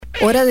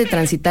Hora de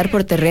transitar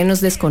por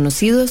terrenos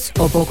desconocidos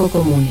o poco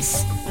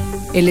comunes.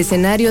 El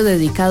escenario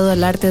dedicado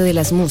al arte de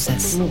las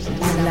musas,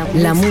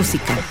 la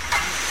música.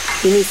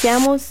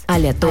 Iniciamos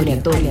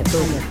Aleatorio.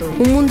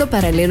 Un mundo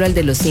paralelo al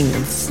de los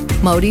singles.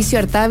 Mauricio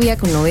Artavia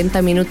con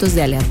 90 minutos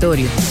de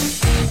aleatorio,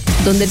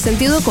 donde el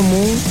sentido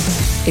común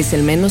es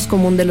el menos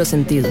común de los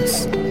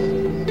sentidos.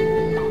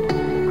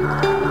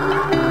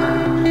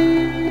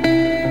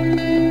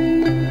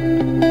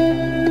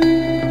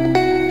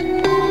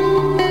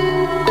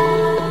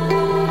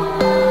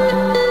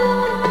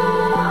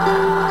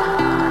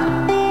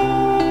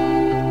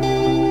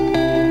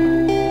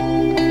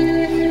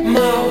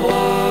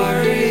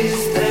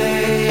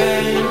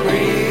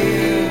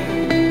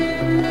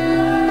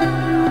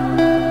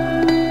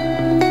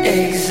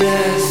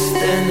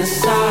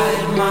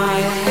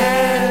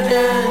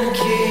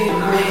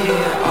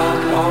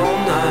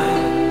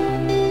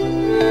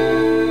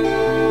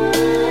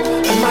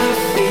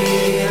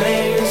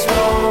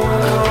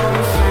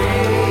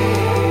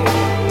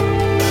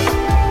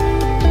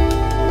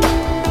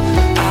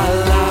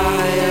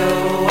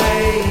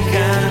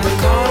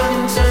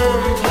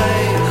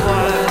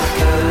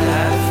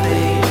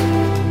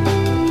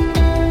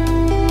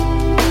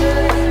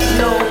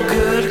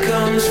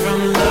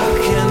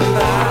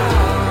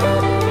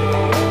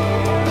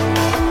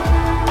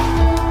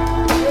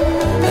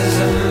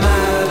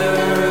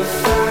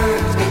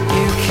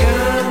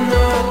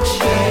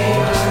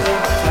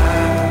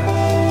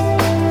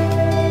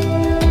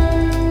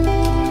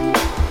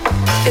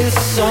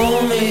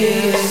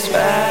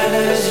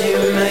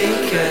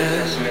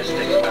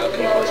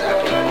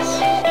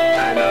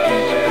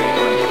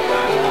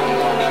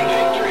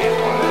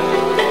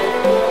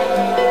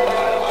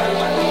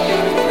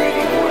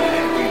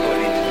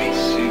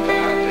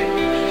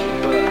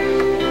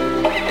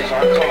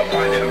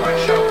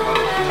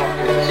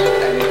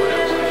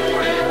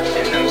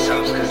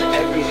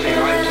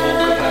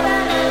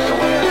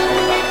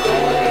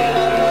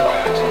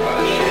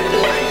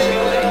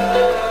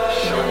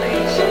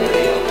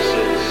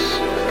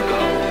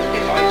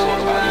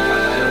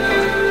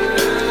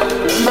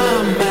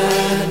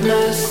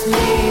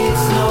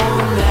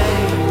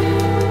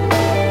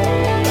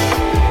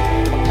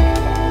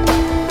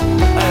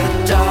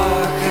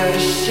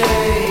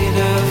 Shade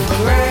of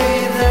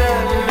gray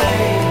that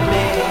made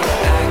me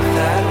act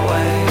that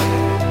way.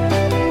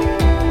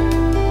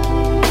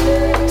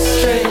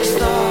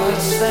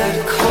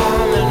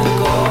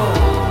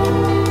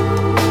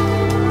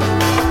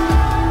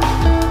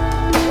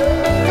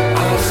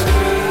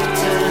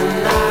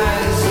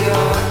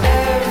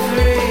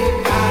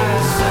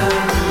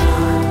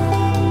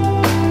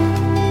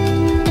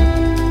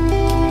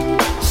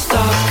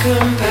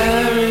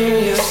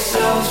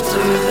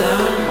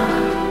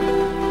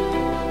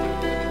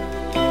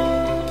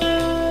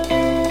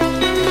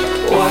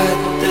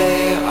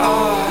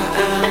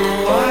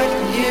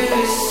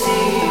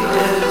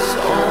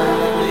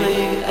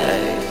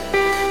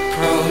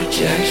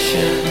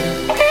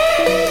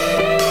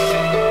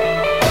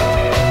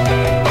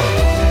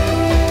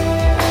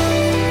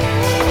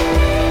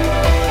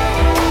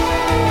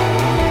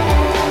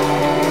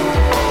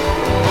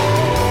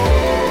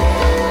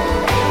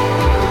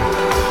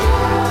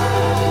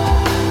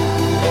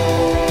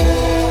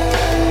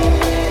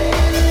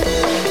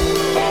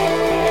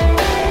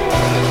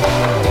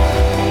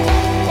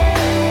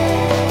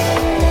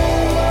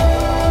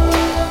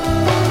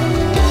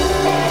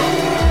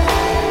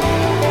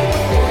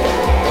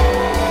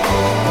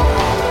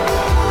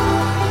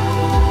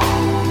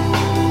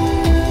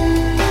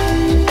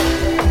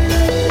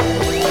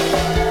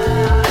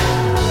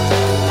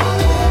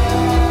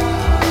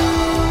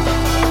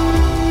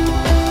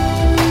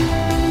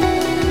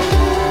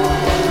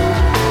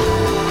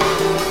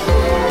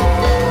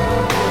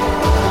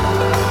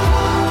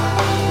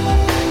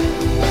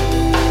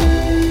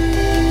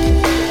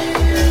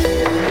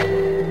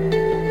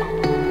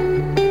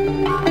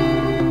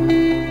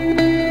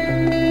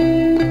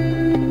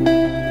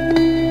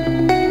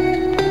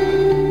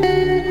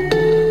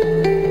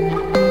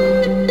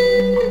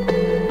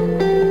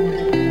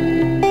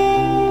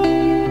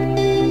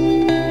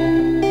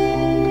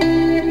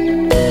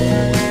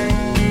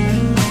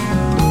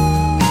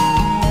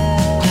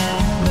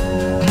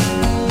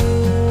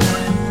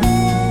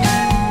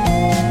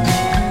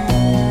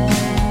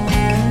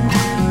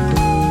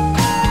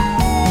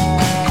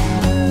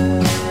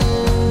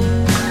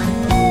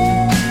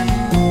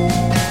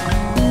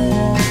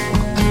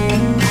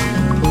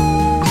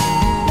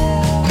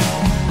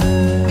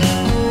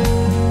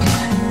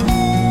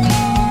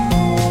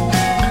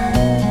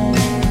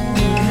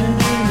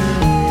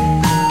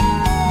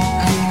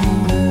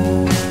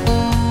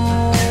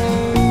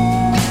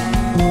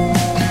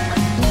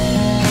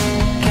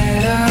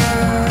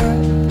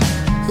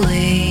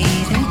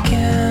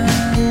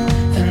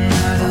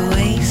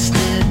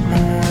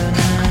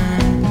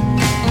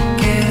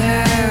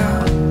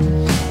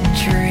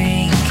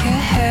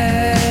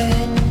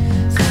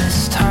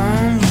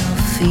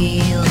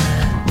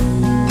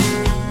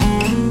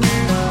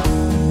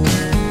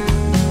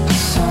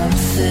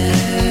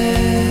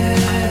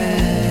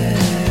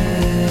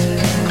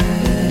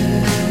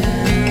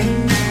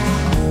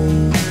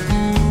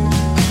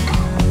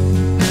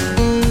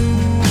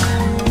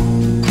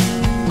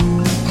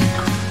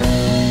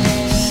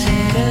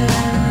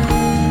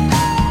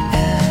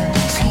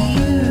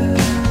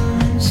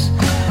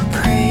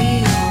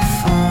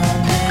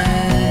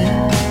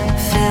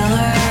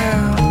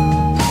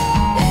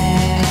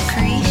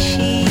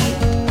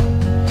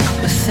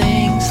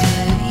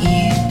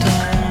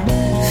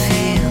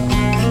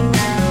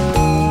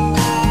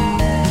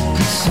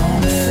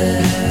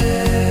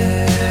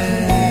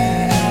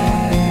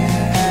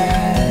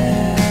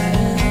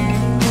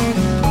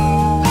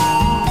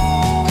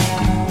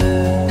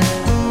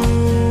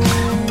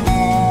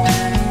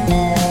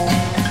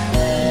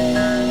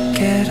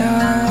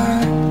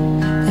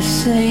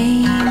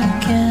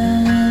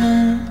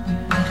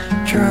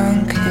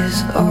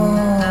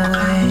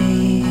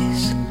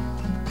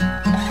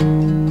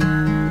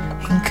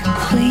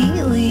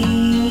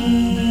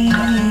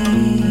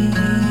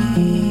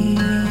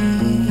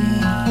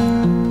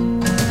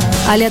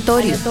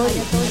 Aleatorio.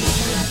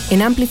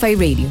 En Amplify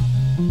Radio.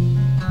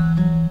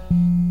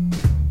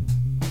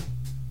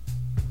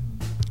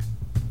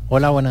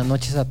 Hola, buenas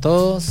noches a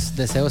todos.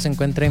 Deseo se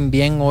encuentren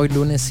bien hoy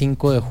lunes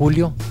 5 de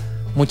julio.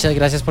 Muchas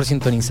gracias por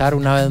sintonizar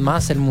una vez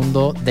más el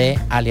mundo de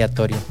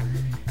Aleatorio.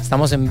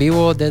 Estamos en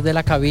vivo desde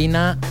la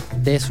cabina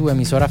de su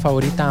emisora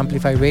favorita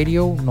Amplify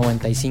Radio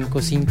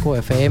 95.5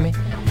 FM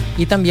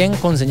y también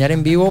con señal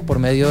en vivo por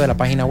medio de la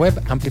página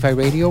web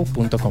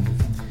amplifyradio.com.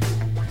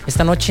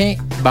 Esta noche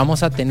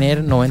vamos a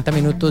tener 90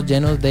 minutos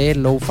llenos de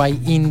lo-fi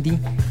indie,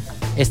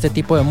 este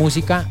tipo de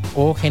música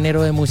o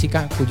género de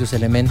música cuyos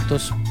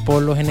elementos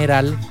por lo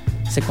general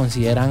se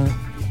consideran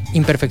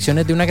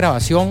imperfecciones de una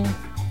grabación,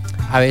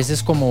 a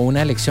veces como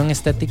una elección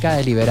estética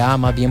deliberada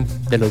más bien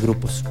de los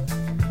grupos.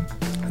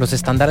 Los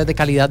estándares de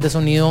calidad de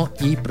sonido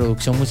y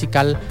producción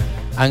musical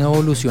han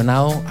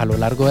evolucionado a lo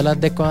largo de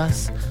las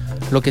décadas,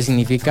 lo que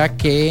significa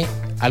que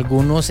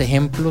algunos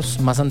ejemplos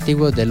más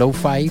antiguos de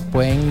lo-fi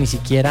pueden ni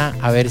siquiera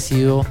haber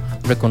sido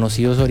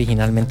reconocidos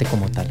originalmente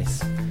como tales.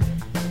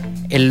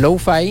 El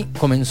lo-fi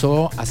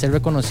comenzó a ser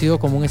reconocido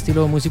como un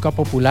estilo de música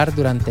popular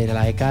durante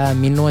la década de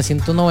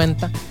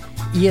 1990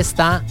 y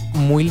está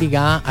muy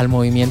ligada al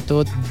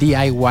movimiento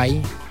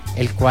DIY,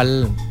 el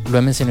cual lo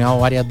he mencionado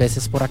varias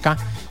veces por acá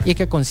y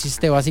que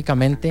consiste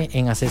básicamente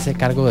en hacerse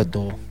cargo de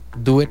todo,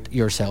 do it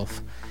yourself.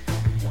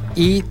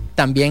 Y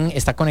también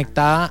está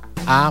conectada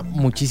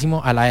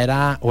muchísimo a la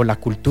era o la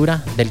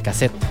cultura del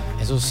cassette,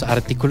 esos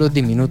artículos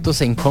diminutos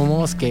e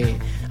incómodos que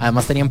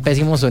además tenían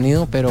pésimo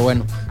sonido, pero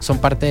bueno, son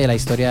parte de la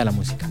historia de la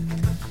música.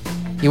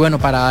 Y bueno,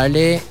 para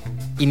darle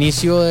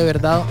inicio de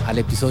verdad al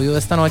episodio de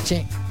esta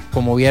noche,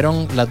 como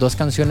vieron, las dos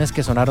canciones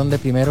que sonaron de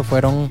primero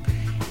fueron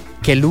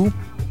Kelu,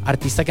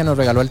 artista que nos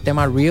regaló el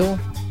tema Real,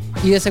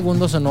 y de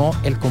segundo sonó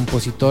el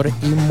compositor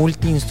y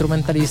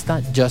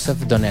multiinstrumentalista Joseph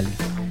Donnelly,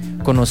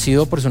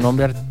 conocido por su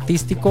nombre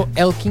artístico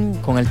Elkin,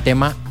 con el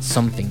tema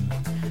Something.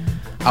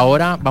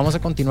 Ahora vamos a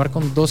continuar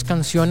con dos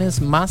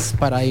canciones más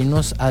para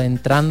irnos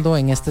adentrando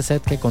en este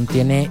set que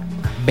contiene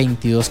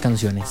 22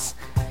 canciones.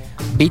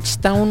 Beach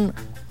Town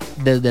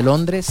desde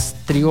Londres,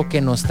 trío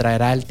que nos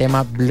traerá el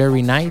tema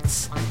Blurry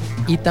Nights,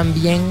 y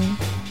también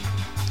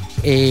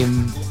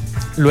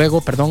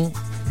luego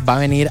va a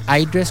venir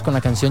Idris con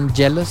la canción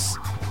Jealous,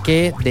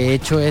 que de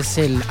hecho es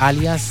el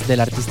alias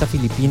del artista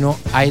filipino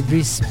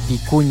Idris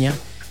Vicuña,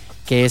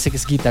 que es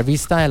ex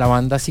guitarrista de la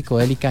banda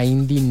psicodélica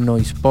indie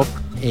noise pop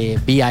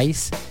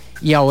B-Ice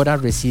y ahora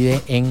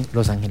reside en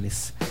Los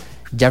Ángeles.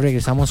 Ya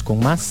regresamos con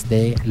más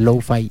de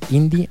Lo-Fi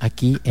Indie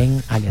aquí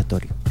en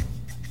Aleatorio.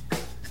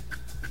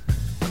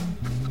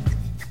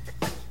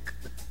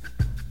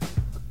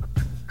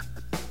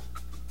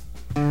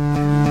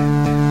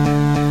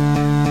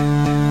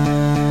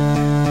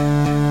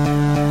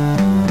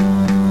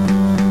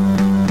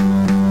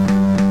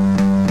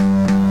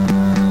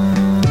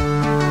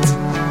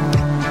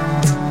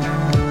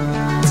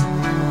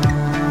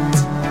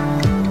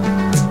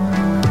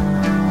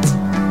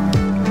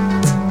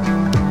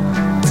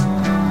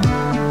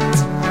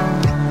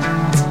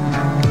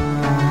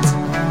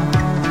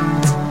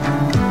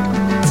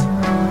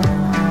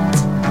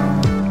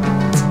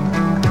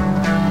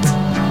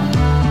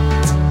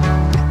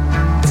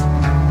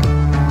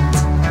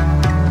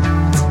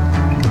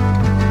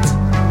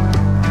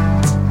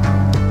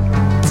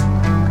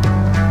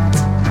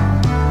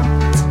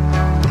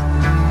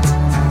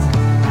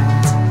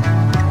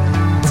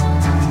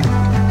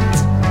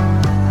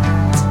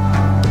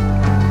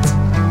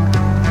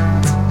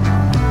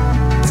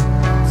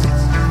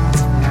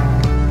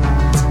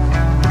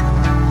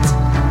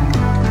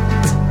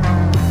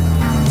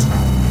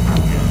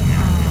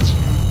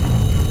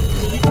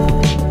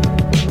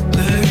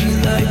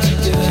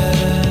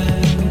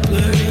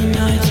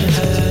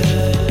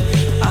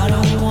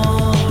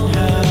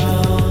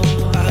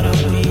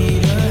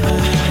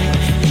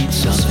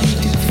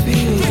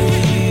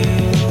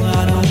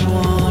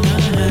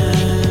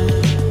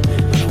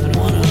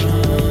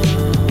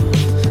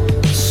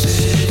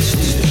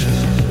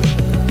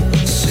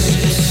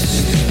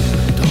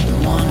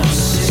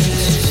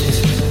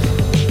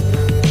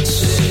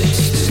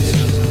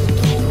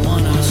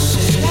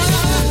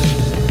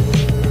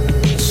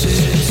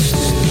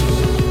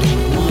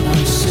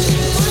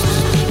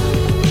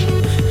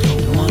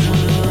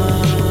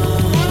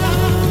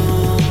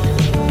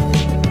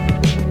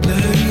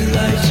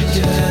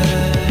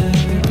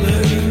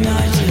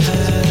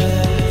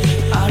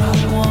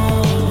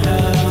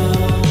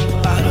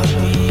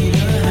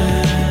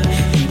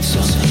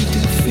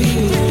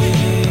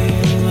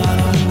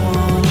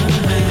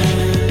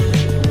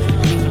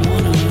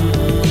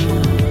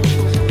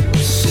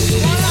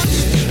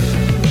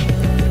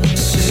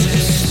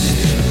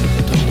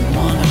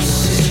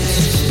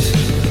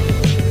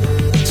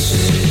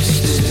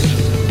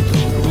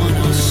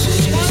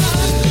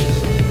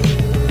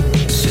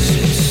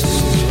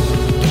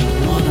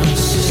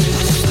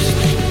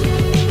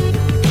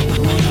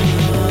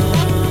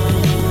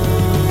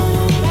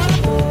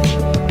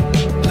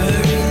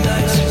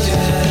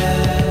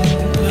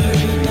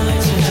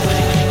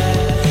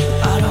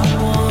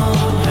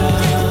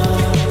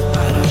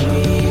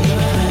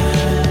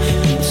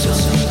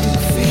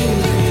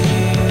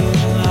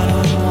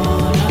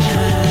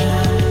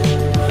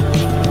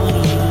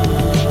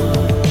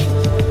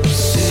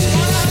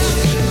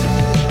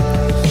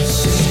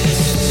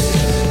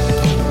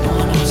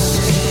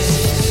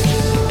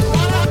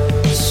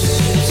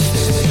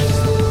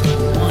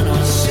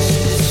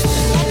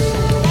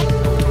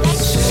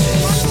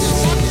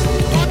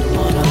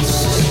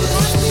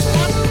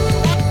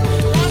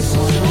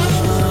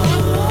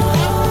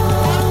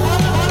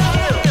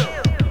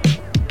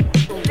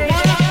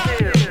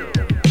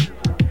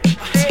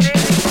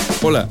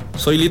 Hola,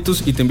 soy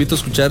Litus y te invito a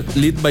escuchar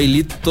Lead by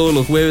Lead todos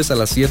los jueves a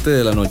las 7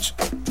 de la noche.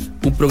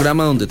 Un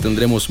programa donde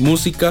tendremos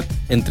música,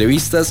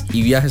 entrevistas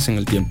y viajes en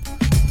el tiempo.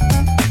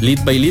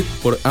 Lead by Lead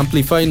por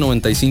Amplify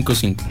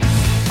 95.5.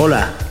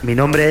 Hola, mi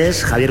nombre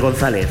es Javier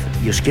González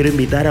y os quiero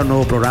invitar a un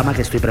nuevo programa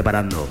que estoy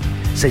preparando.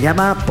 Se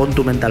llama Pon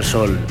tu mente al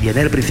sol y en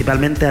él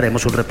principalmente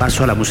haremos un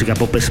repaso a la música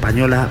pop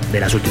española de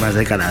las últimas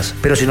décadas,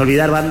 pero sin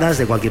olvidar bandas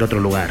de cualquier otro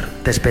lugar.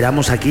 Te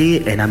esperamos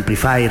aquí en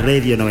Amplify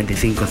Radio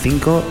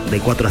 95.5 de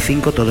 4 a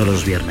 5 todos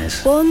los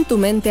viernes. Pon tu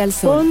mente al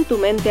sol. Pon tu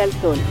mente al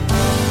sol.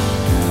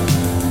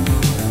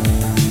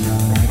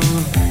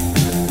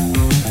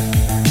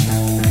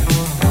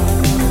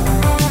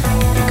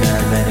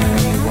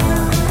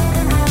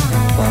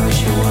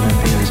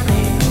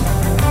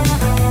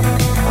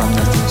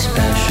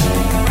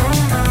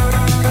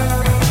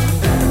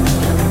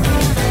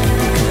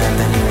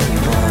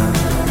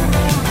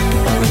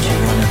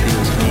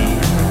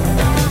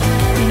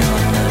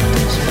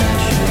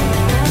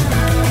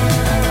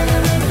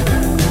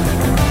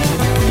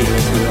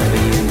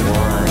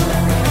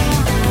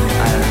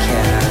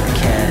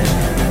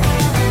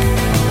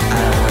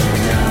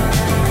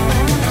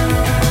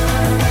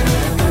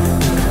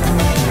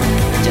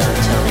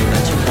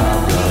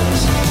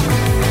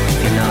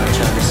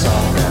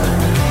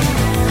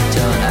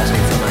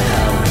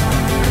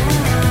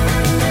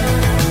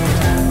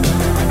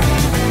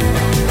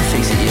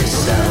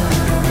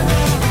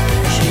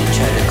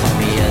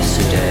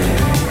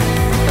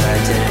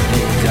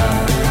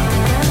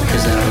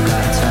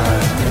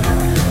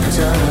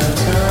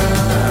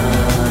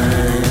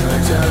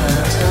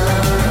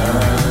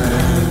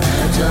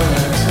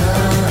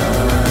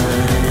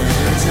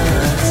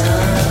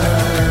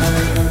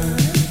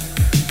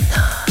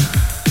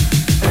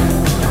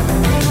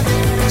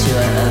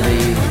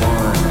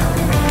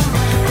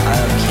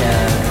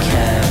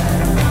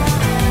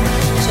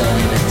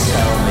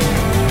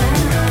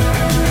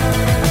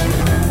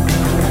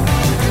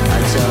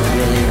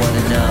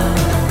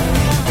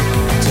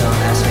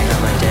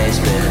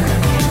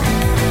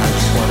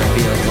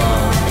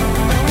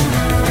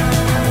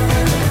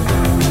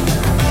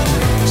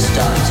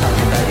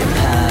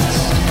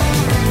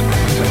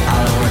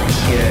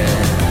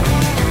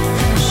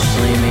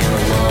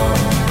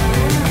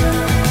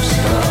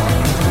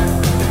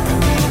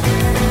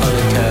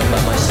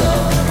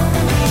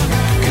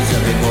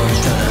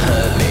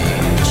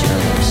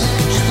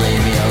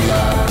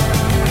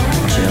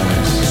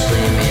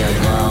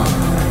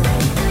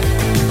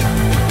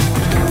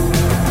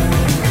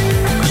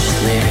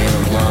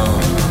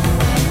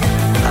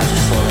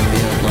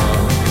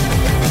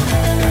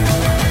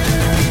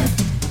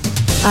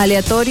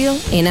 Aleatorio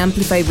en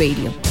Amplify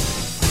Radio.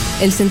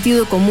 El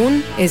sentido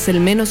común es el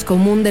menos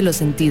común de los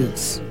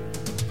sentidos.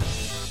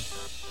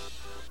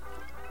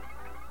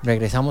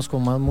 Regresamos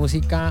con más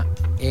música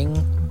en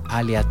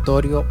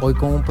Aleatorio, hoy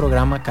con un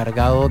programa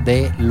cargado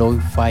de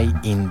lo-fi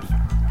indie.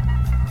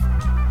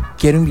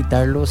 Quiero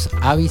invitarlos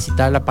a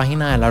visitar la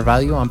página de la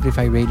radio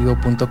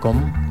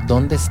amplifyradio.com,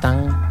 donde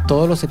están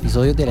todos los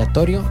episodios de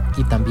Aleatorio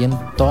y también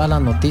todas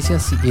las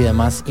noticias y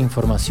demás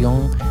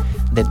información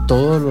de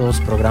todos los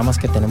programas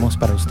que tenemos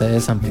para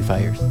ustedes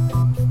amplifiers.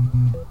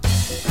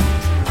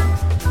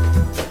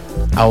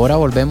 Ahora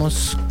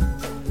volvemos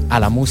a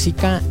la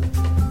música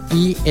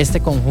y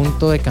este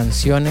conjunto de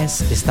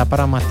canciones está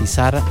para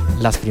matizar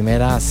las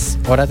primeras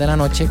horas de la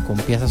noche con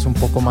piezas un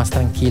poco más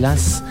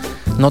tranquilas,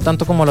 no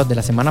tanto como las de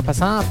la semana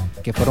pasada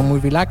que fueron muy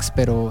relax,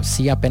 pero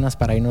sí apenas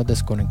para irnos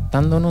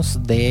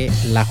desconectándonos de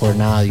la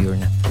jornada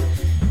diurna.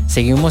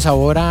 Seguimos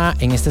ahora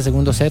en este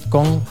segundo set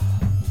con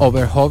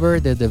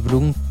Overhover desde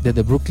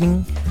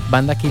Brooklyn,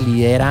 banda que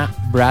lidera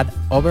Brad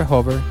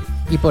Overhover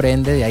y por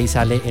ende de ahí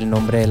sale el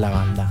nombre de la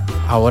banda.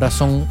 Ahora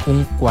son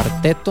un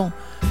cuarteto,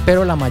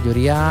 pero la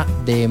mayoría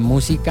de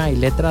música y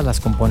letras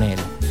las compone él.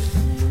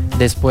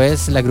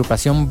 Después la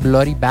agrupación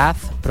Bloody Bath,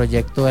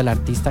 proyecto del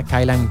artista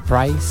Kylan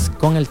Price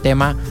con el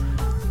tema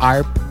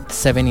ARP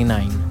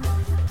 79.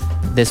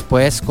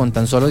 Después, con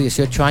tan solo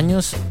 18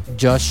 años,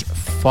 Josh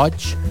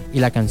Fudge y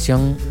la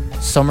canción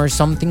Summer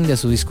Something de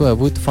su disco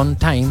debut Fun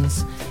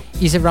Times.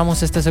 Y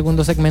cerramos este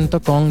segundo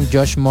segmento con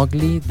Josh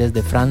Mowgli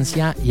desde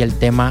Francia y el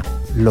tema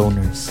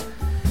Loners.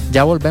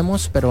 Ya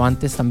volvemos, pero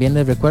antes también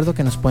les recuerdo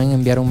que nos pueden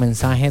enviar un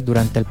mensaje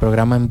durante el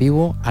programa en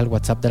vivo al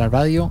WhatsApp de la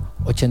radio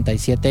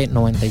 87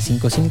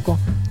 955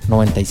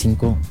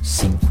 955.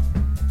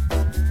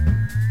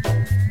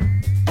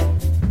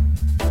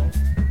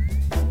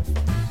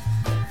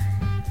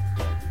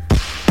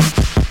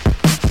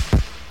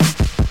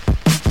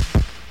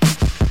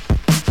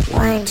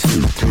 One,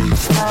 two, three,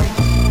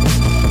 four.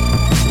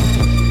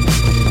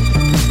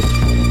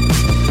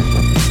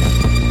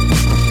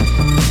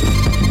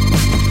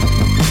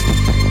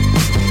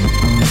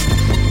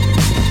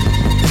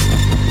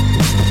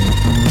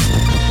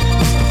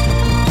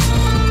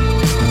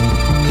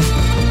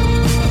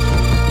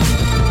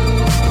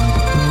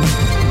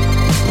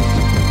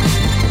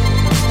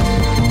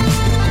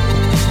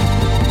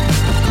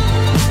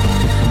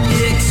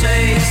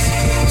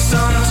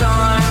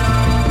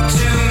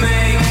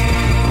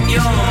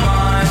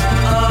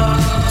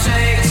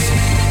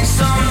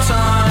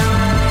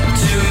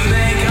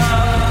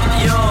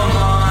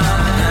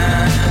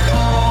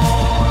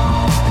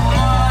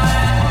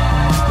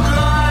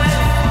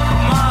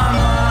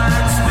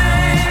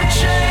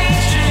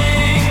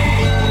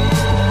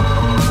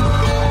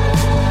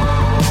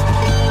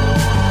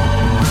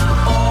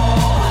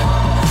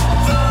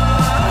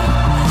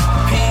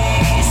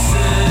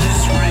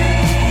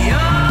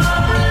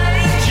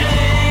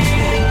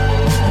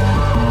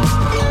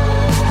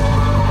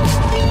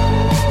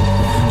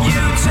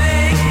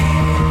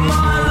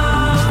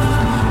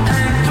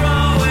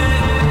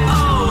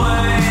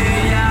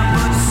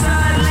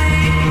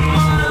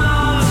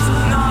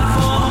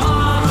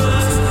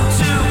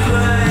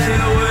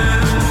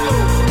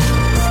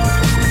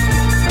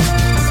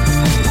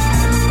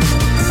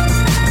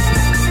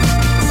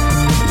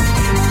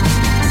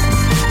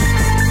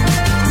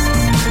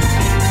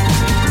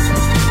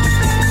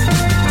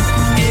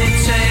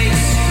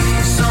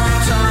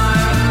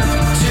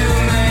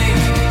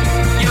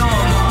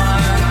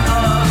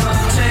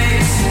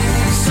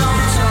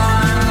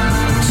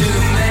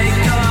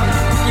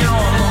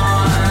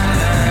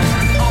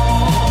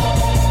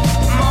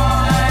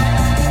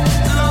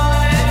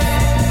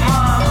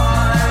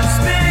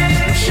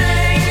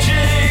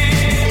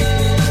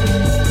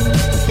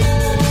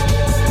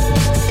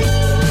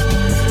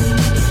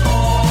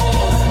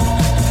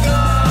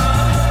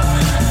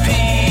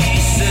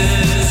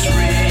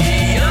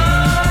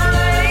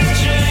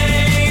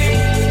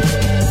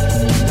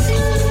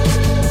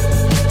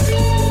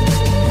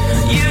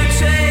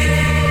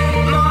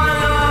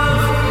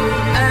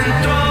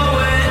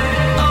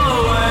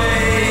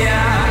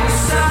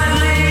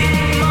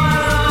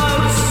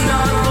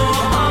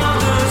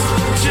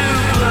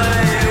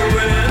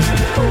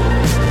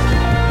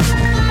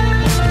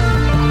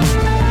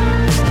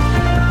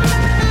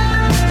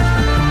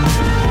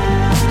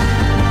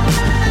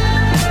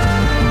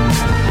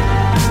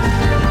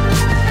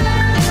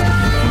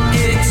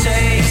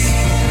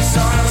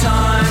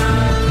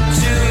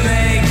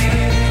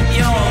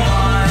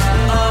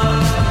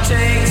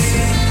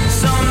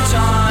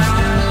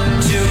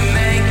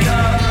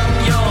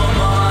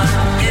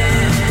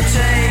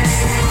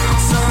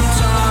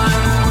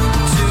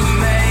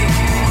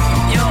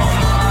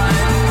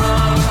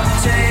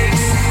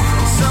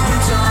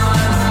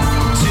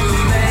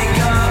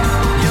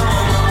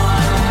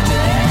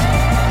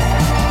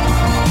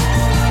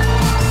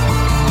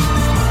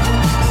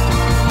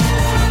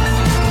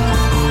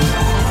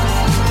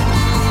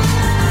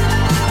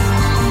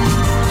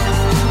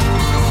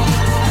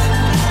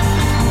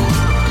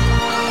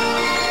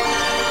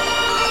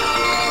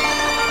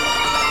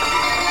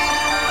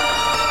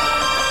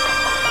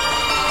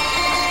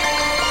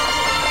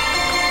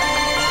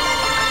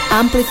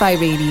 Amplify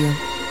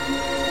Radio.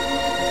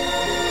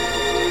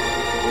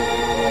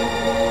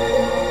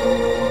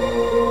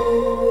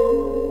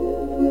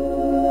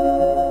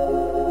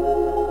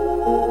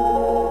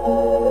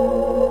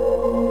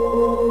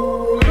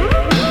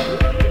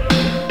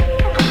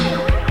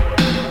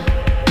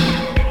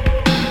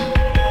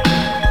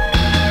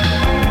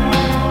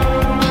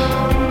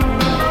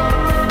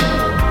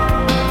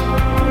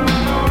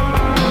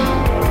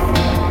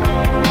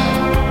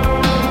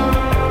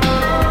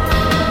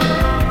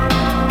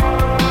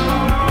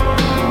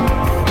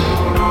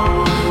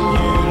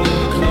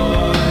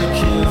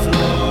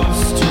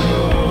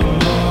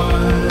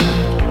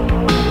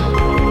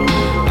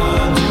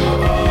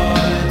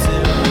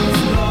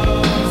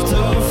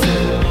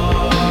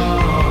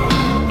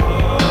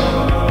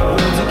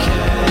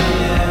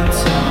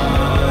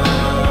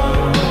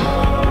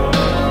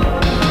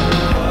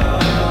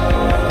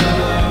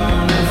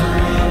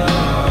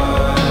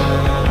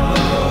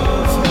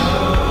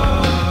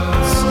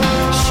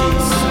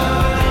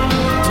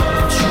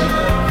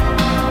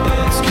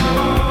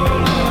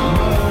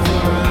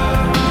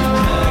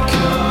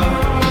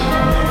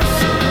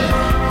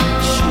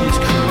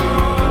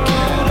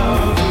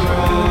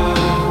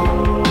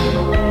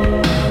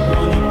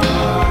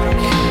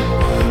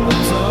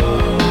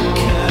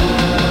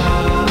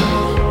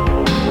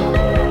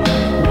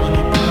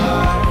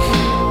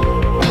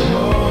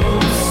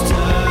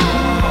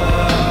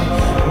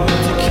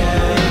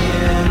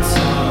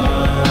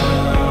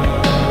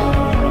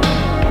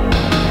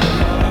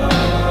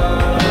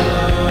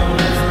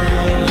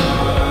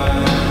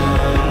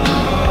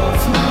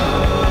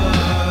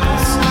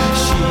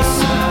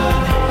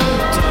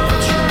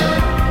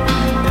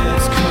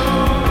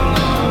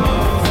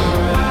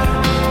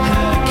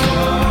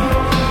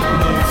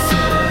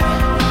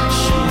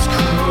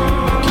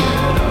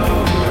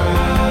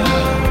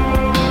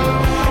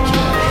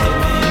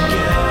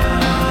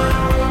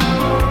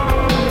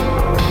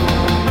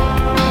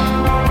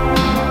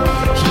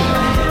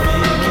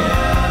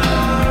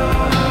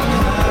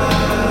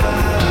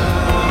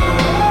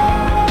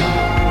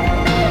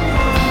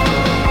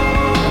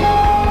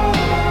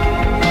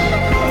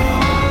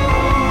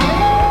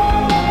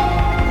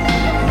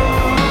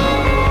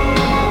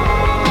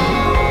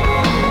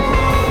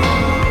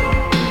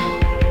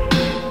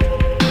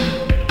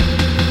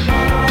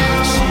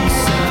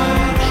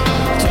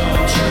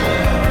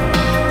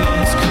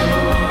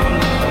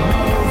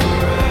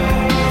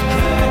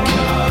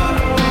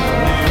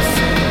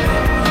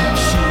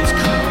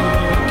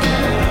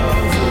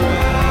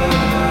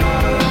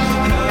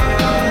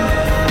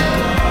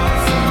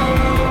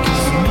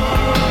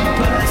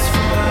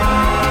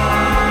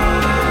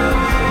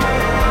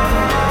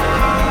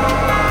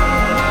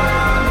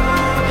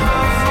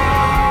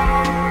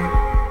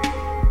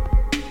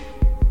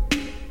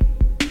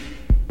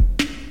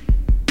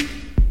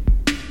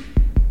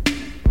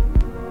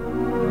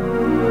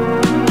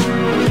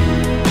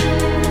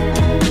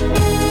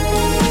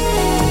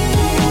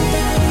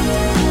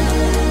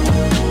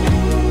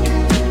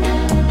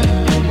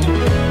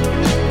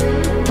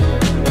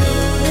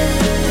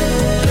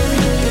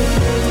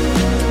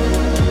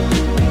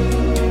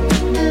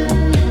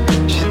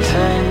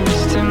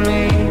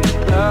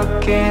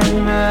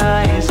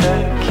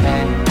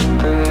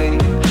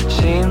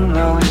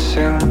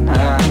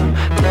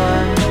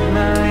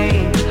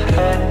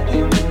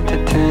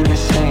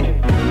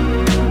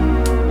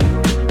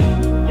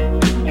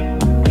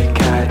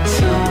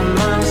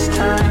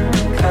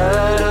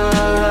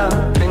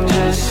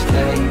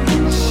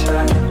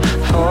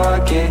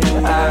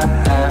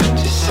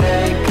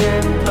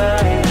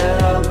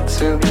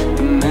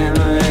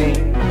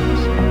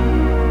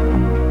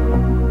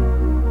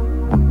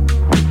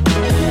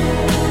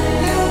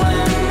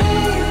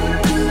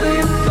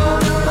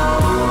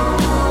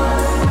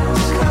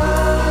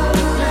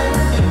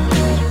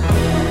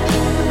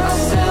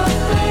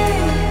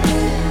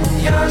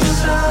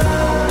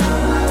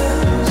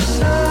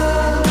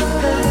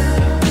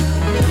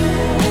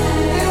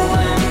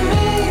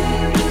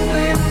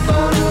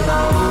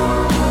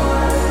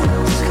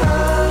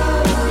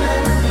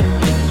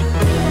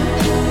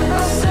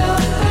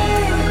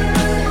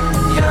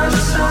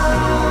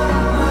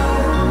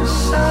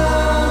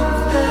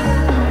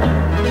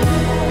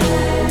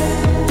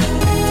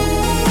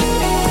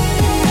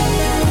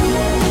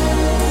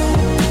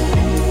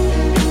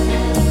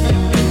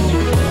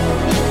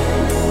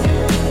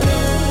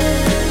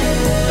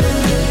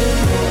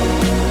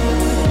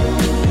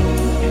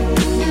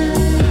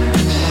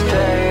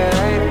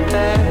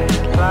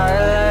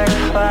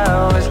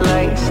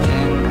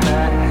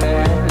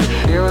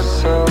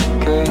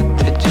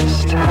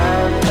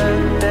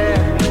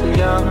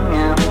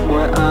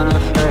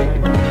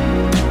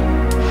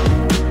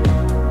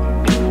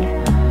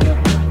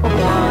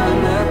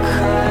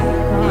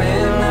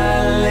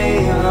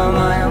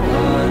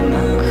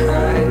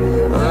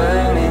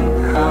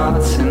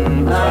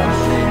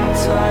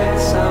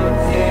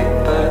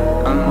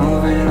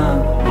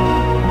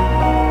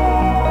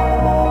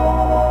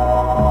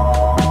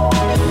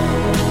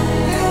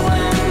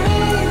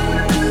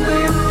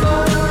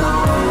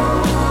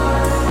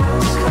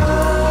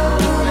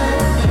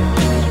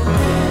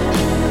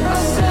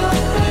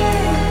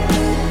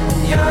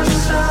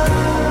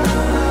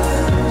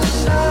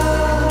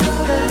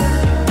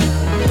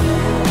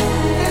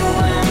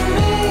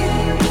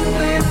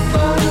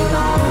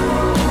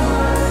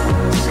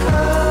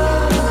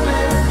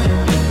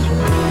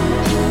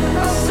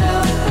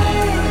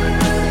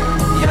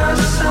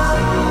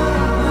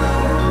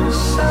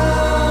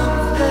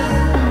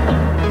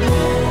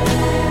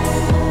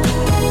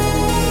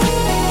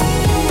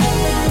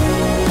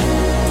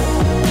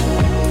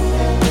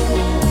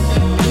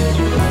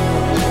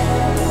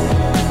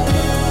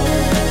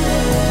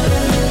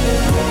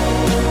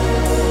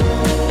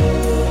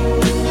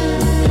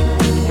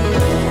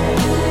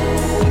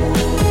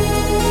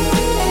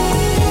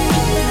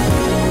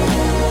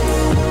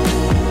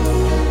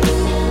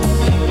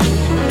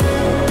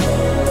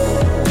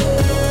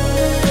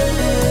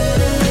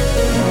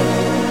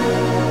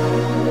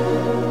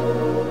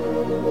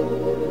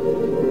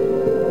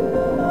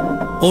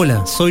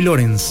 Hola, soy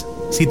Lorenz.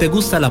 Si te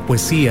gusta la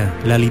poesía,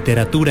 la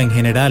literatura en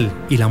general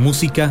y la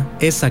música,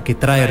 esa que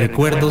trae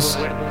recuerdos,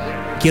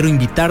 quiero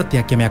invitarte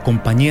a que me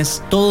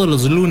acompañes todos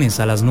los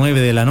lunes a las 9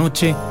 de la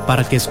noche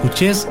para que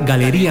escuches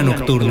Galería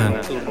Nocturna,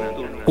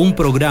 un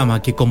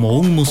programa que, como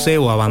un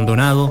museo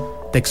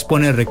abandonado, te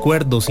expone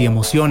recuerdos y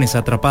emociones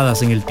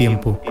atrapadas en el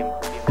tiempo.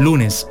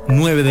 Lunes,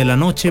 9 de la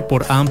noche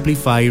por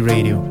Amplify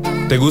Radio.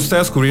 ¿Te gusta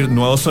descubrir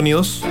nuevos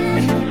sonidos?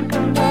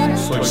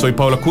 Soy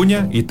Pablo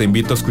Acuña y te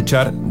invito a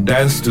escuchar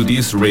Dance to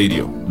This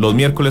Radio los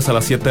miércoles a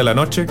las 7 de la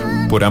noche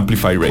por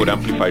Amplify Radio.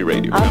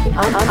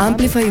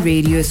 Amplify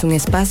Radio es un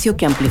espacio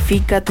que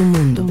amplifica tu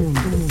mundo.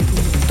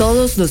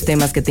 Todos los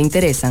temas que te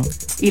interesan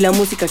y la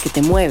música que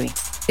te mueve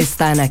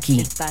están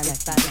aquí.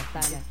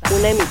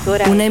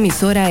 Una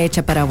emisora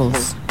hecha para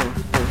vos.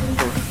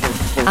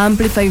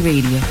 Amplify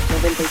Radio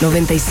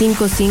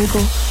 95.5,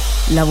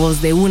 la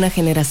voz de una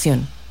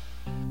generación.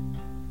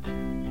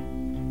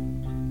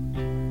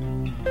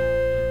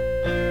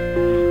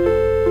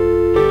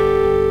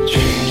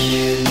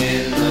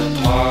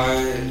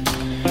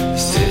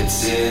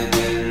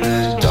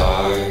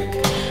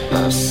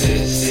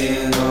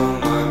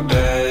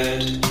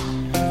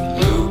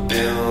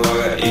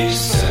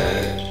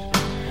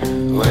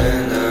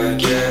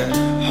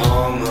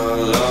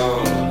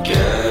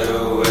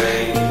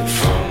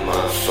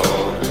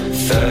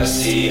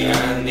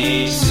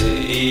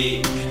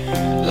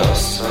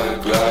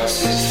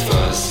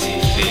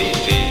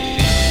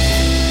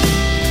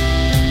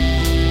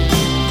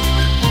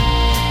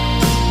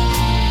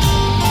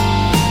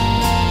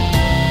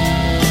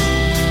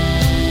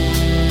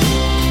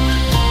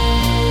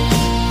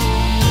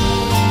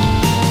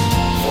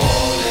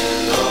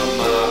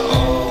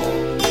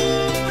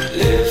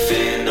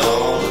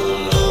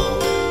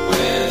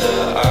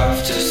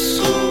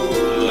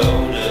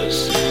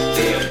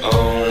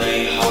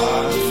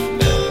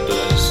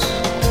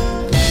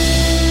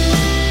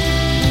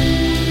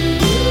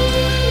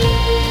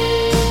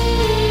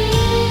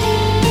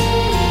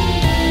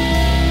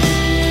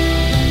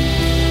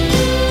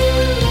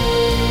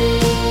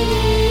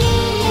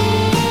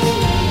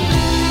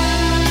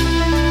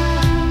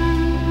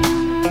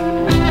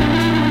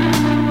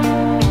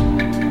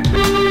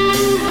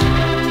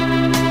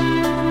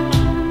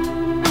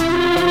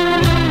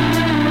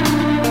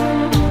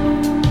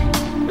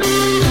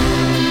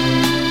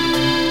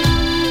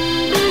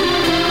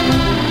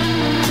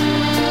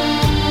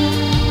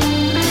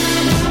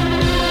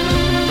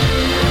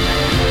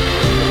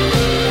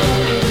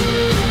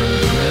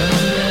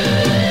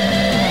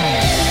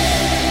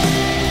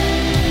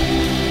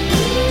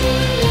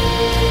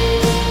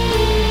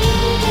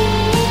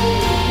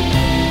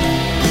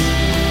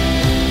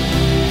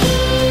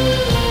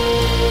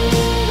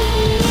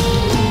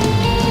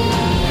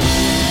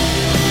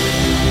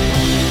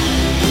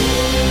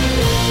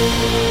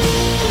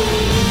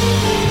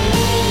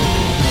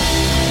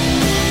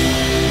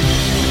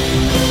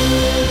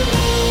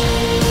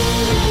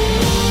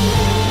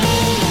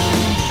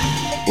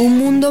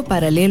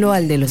 Paralelo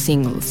al de los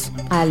singles.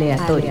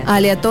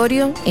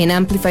 Aleatorio en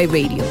Amplify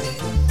Radio.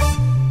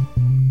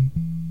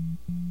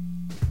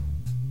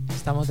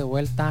 Estamos de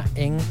vuelta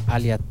en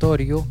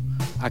Aleatorio,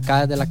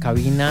 acá desde la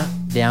cabina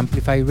de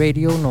Amplify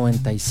Radio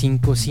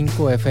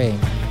 95.5 FM.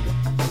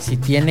 Si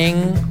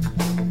tienen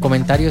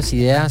comentarios,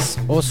 ideas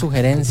o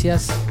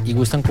sugerencias y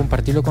gustan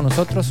compartirlo con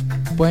nosotros,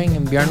 pueden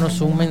enviarnos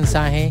un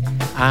mensaje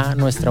a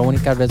nuestra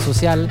única red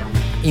social,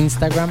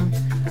 Instagram,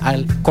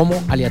 como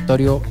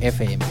Aleatorio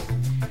FM.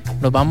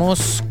 Nos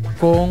vamos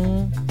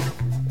con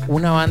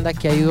una banda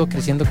que ha ido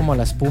creciendo como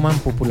la espuma en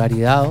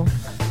popularidad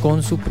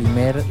con su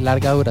primer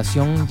larga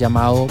duración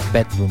llamado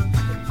Bedroom.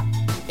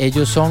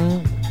 Ellos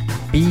son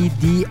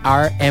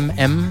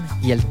BDRMM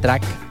y el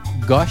track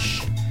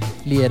Gush,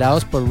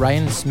 liderados por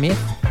Ryan Smith,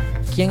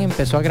 quien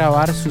empezó a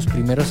grabar sus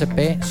primeros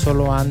EP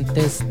solo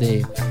antes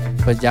de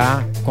pues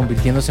ya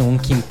convirtiéndose en un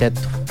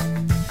quinteto.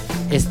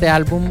 Este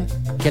álbum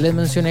que les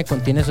mencioné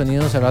contiene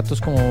sonidos a ratos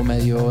como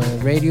medio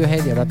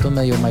Radiohead y a ratos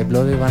medio My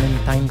Bloody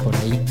Valentine por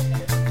ahí,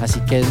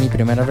 así que es mi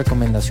primera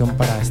recomendación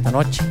para esta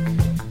noche.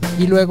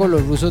 Y luego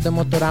los rusos de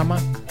Motorama,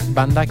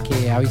 banda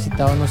que ha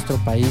visitado nuestro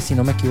país, si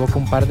no me equivoco,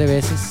 un par de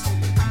veces.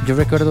 Yo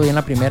recuerdo bien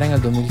la primera en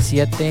el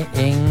 2007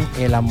 en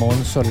el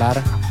Amon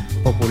Solar,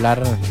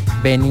 popular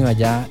venue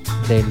allá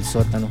del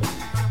sótano.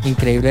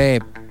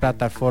 Increíble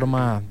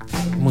plataforma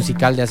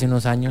musical de hace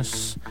unos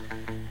años,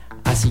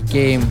 así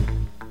que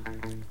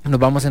nos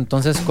vamos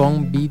entonces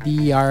con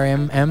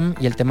BDRMM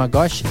y el tema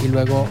Gush, y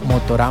luego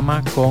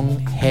Motorama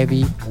con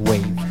Heavy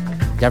Wave.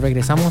 Ya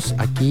regresamos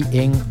aquí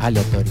en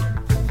Aleatorio.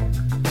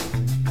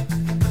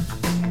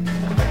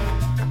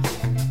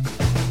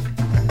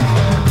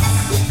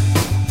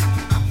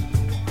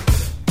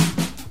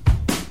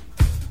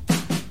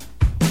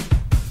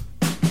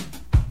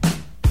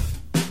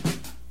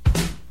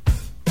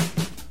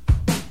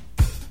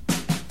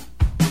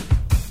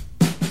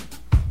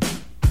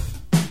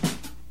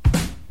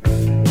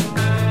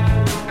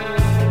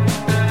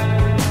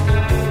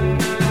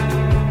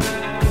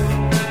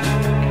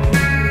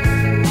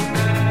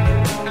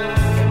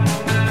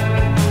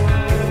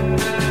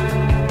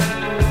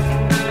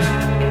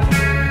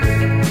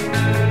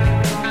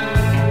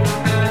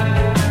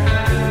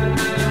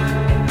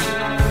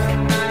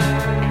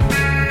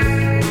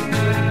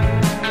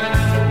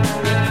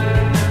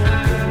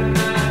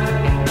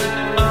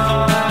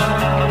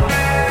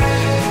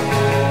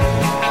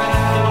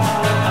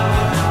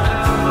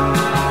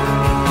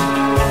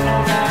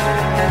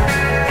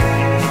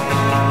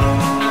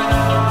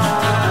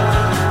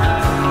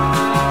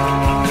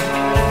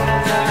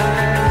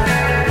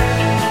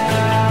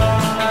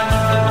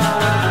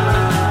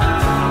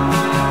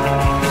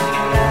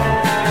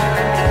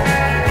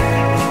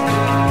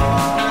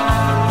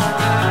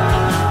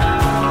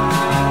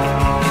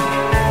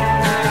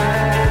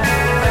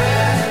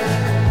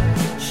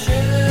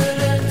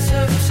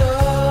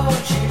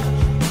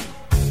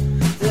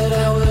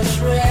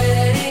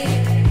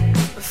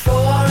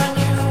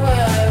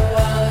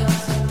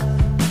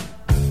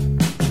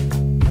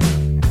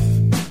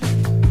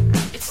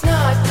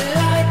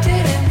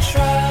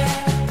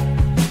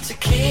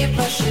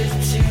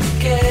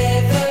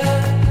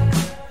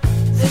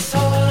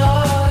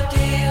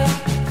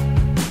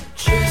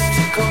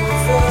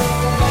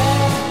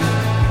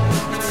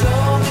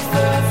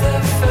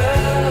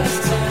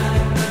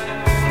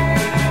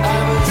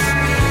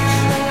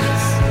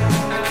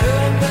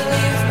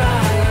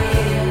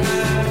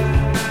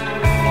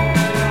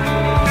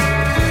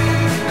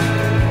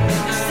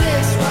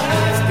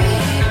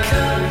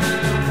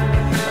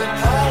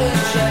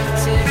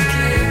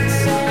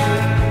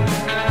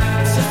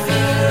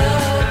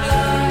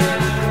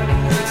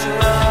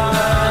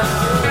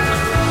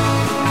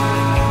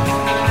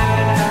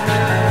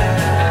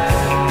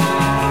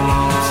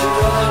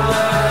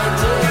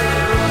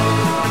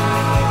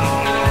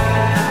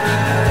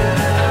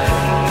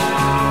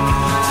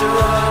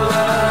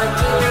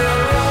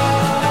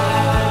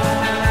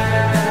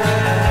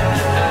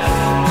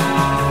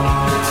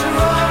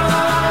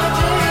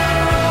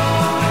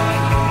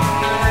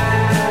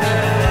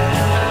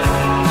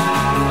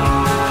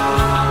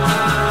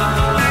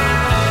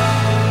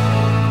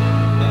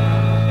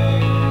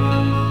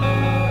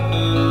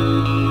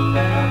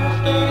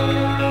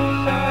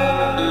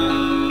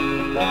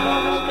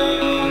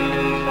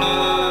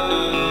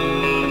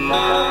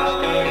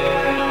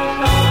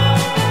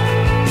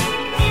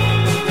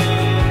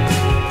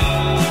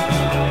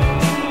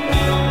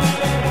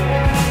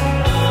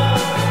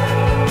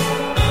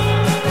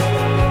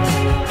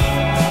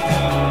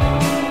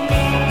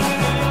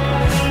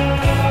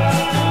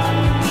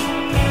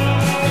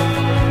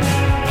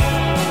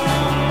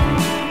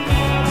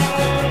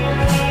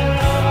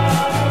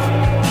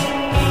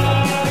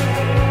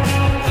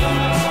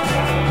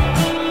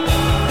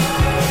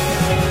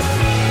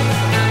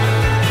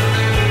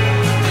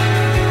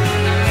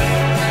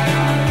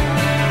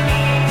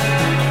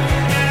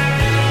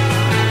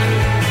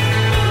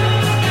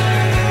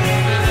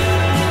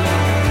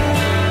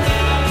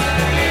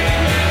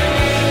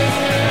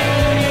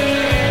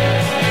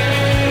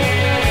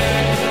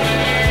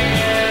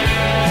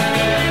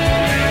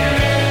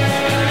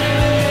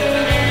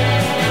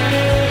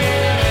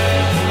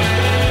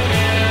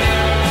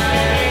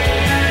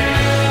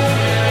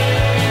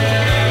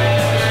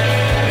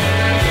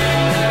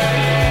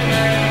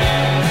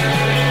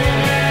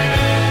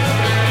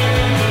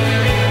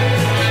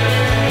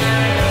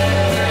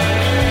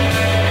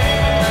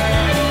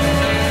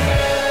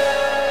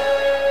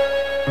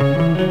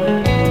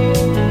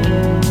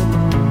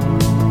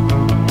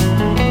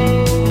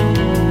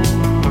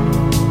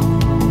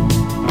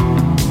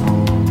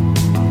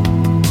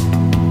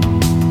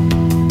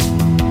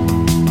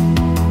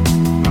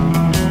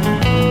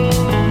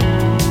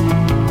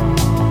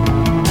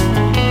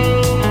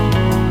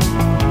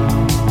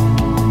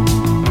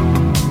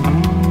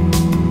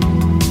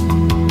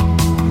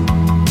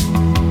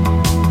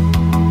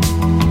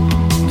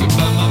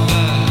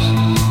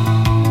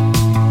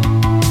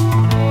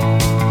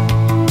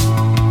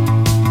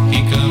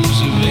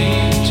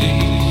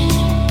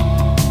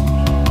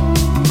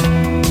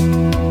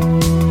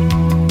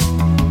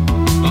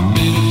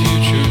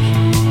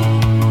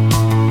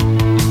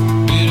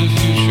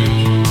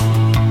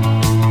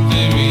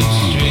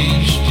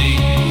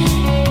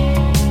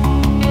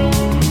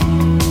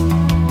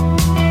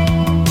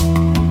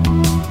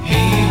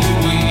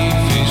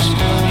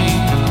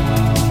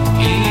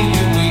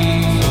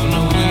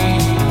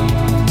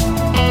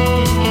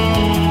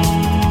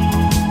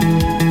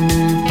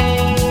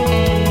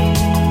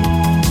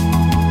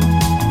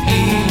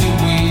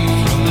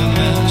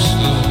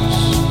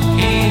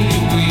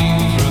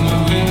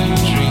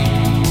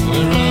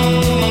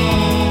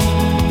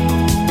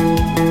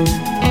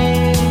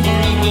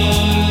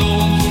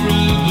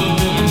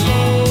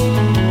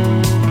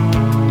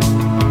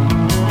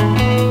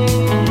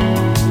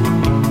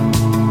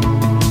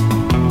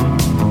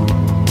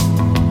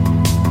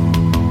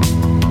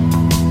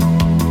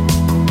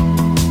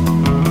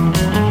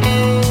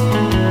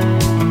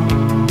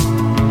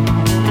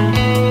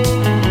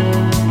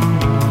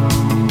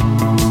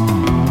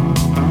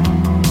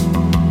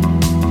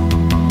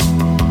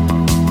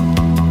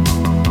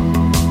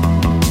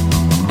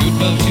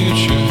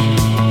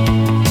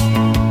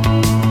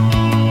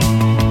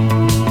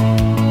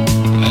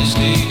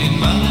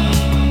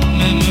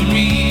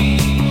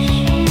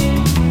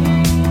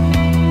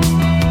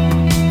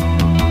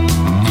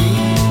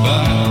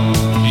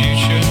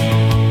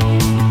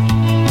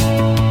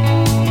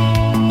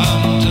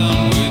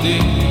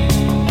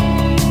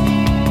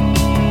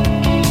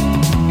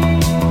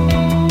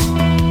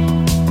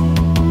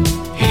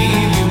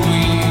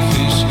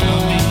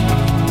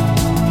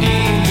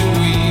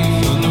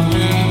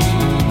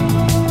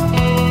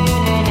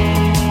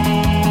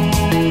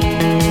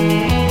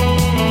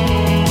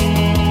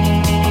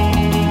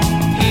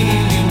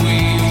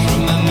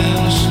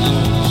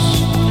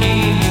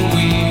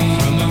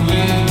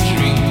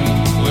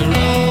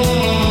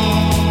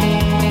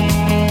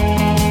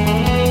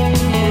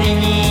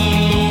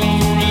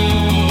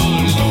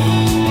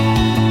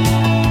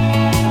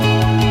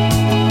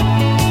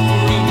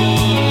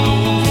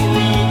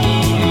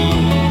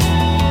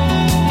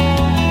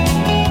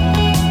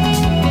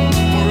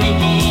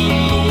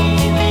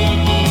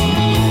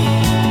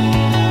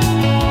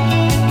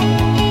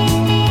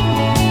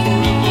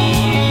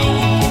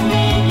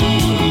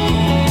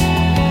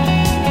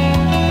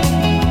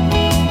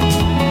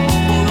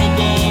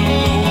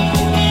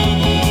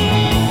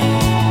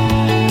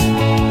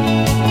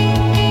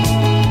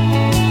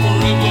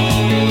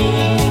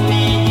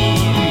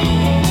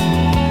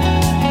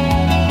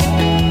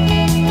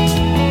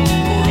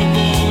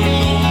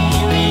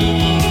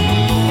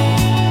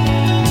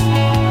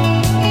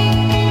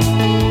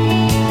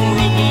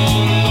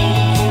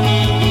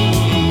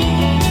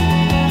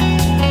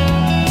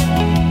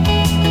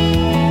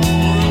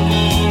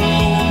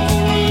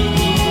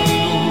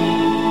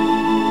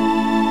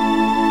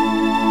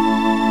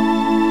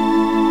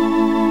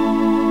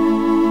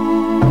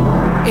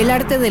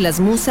 arte de las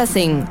musas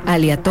en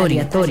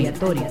Aleatorio.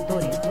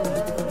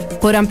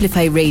 Por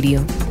Amplify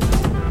Radio.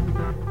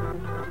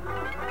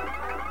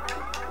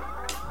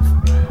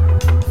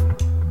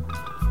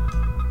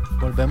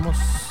 Volvemos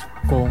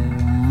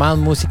con más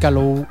música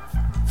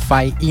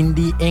low-fi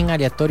indie en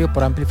Aleatorio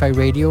por Amplify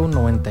Radio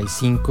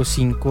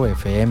 95.5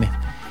 FM.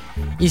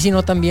 Y si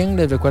no, también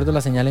les recuerdo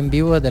la señal en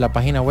vivo desde la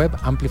página web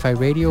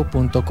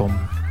amplifyradio.com.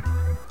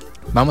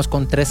 Vamos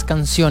con 3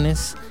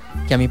 canciones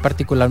que a mí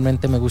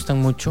particularmente me gustan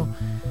mucho.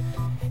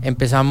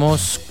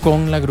 Empezamos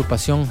con la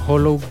agrupación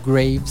Hollow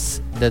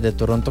Graves desde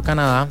Toronto,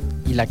 Canadá,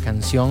 y la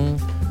canción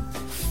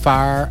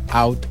Far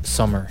Out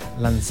Summer,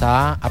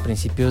 lanzada a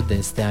principios de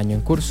este año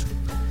en curso.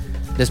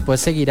 Después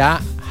seguirá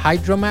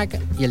Hydromag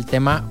y el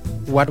tema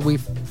What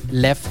We've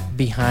Left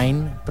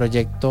Behind,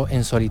 proyecto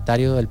en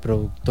solitario del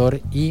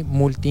productor y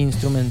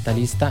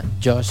multiinstrumentalista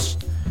Josh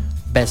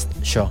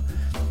Bestshaw.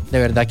 De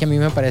verdad que a mí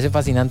me parece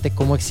fascinante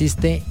cómo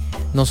existe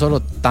no solo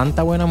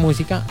tanta buena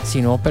música,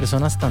 sino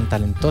personas tan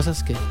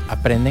talentosas que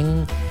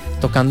aprenden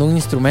tocando un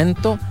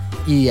instrumento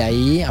y de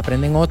ahí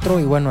aprenden otro,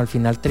 y bueno, al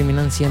final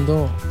terminan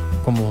siendo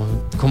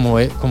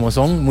como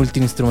son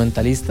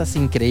multiinstrumentalistas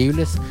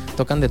increíbles.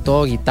 Tocan de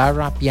todo: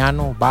 guitarra,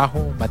 piano,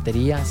 bajo,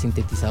 batería,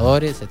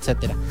 sintetizadores,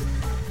 etc.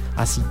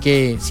 Así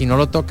que si no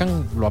lo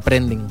tocan, lo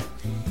aprenden.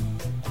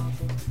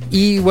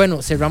 Y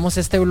bueno, cerramos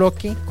este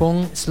bloque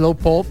con Slow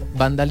Pop,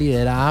 banda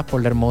liderada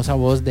por la hermosa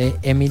voz de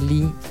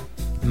Emily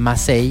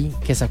Massey,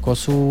 que sacó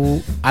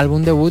su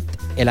álbum debut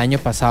el año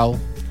pasado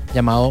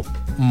llamado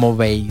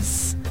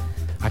Moveis.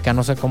 Acá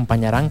nos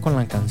acompañarán con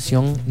la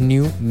canción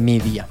New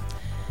Media.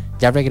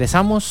 Ya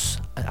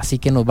regresamos, así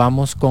que nos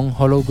vamos con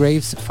Hollow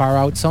Graves, Far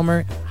Out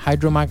Summer,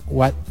 Hydromag,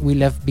 What We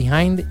Left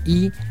Behind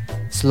y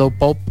Slow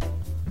Pop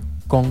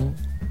con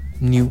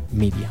New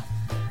Media.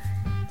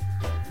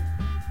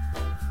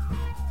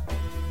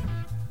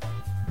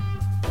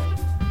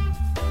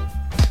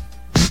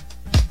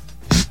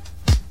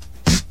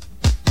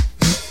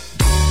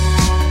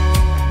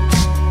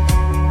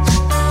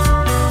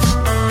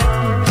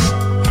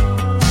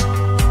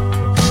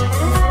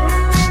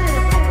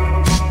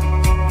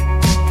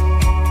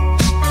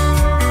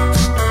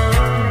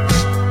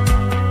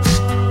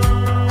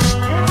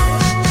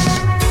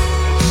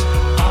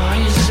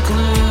 Eyes are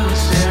glued,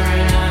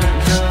 staring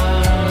at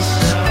the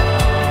cell.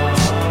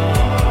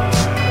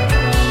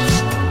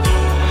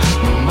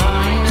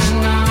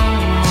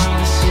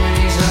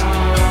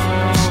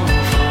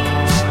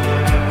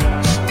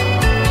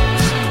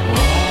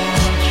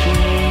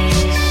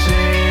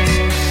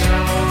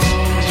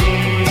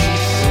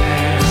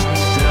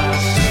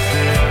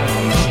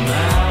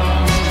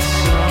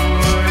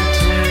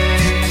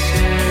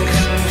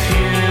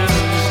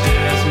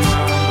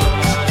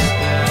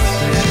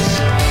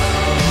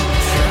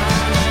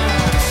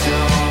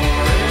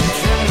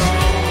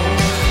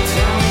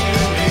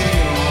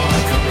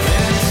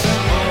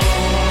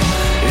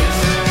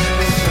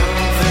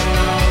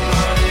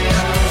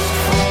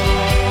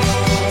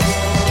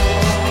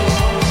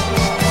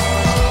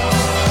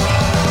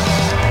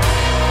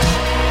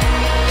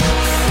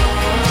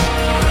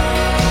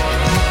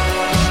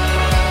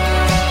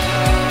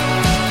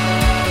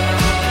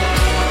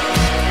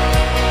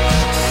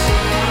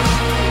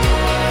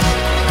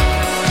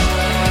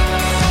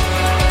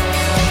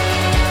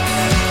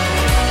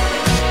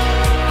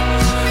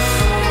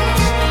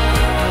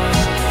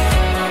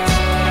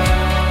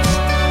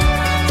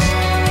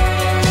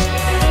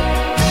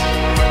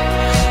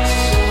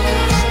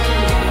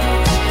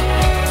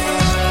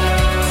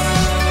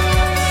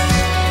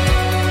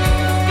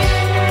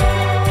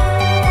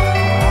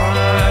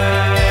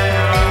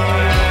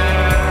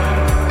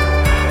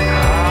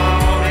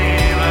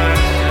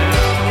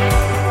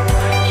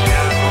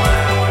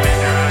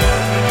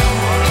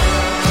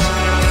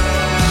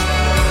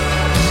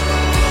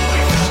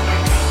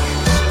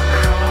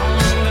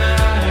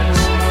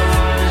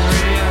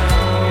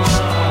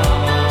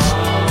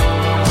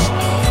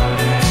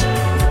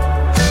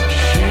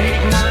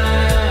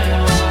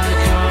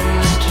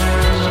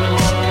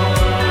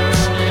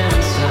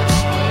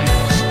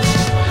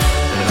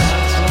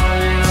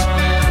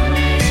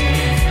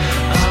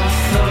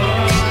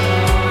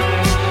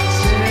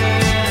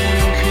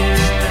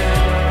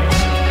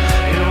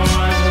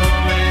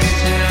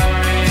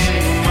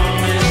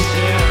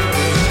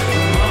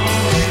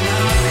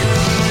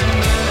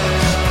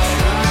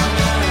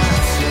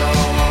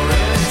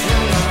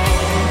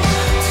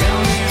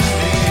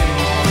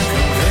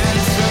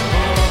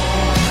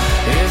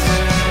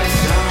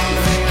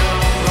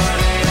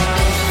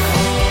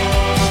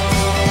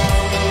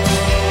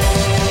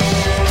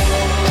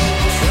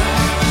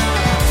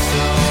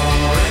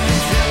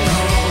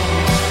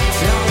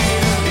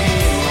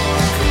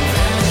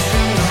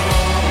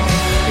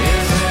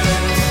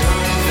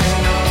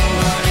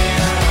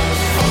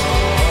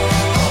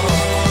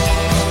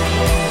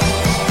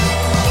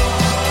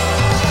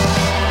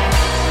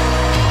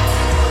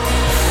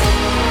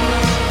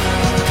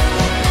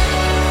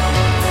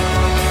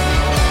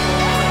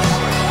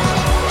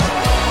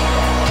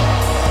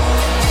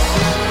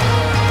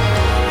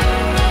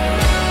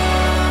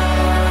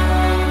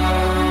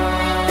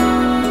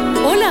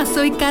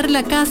 soy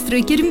Carla Castro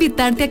y quiero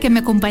invitarte a que me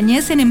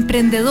acompañes en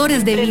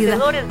Emprendedores de Vida,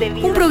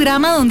 un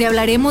programa donde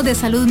hablaremos de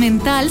salud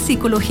mental,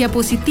 psicología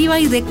positiva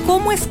y de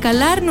cómo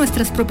escalar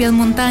nuestras propias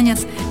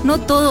montañas. No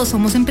todos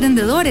somos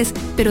emprendedores,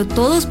 pero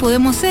todos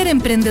podemos ser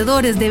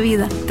emprendedores de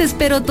vida. Te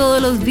espero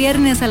todos los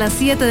viernes a las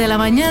 7 de la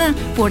mañana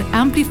por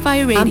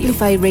Amplify Radio.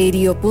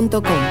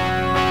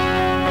 amplifyradio.com.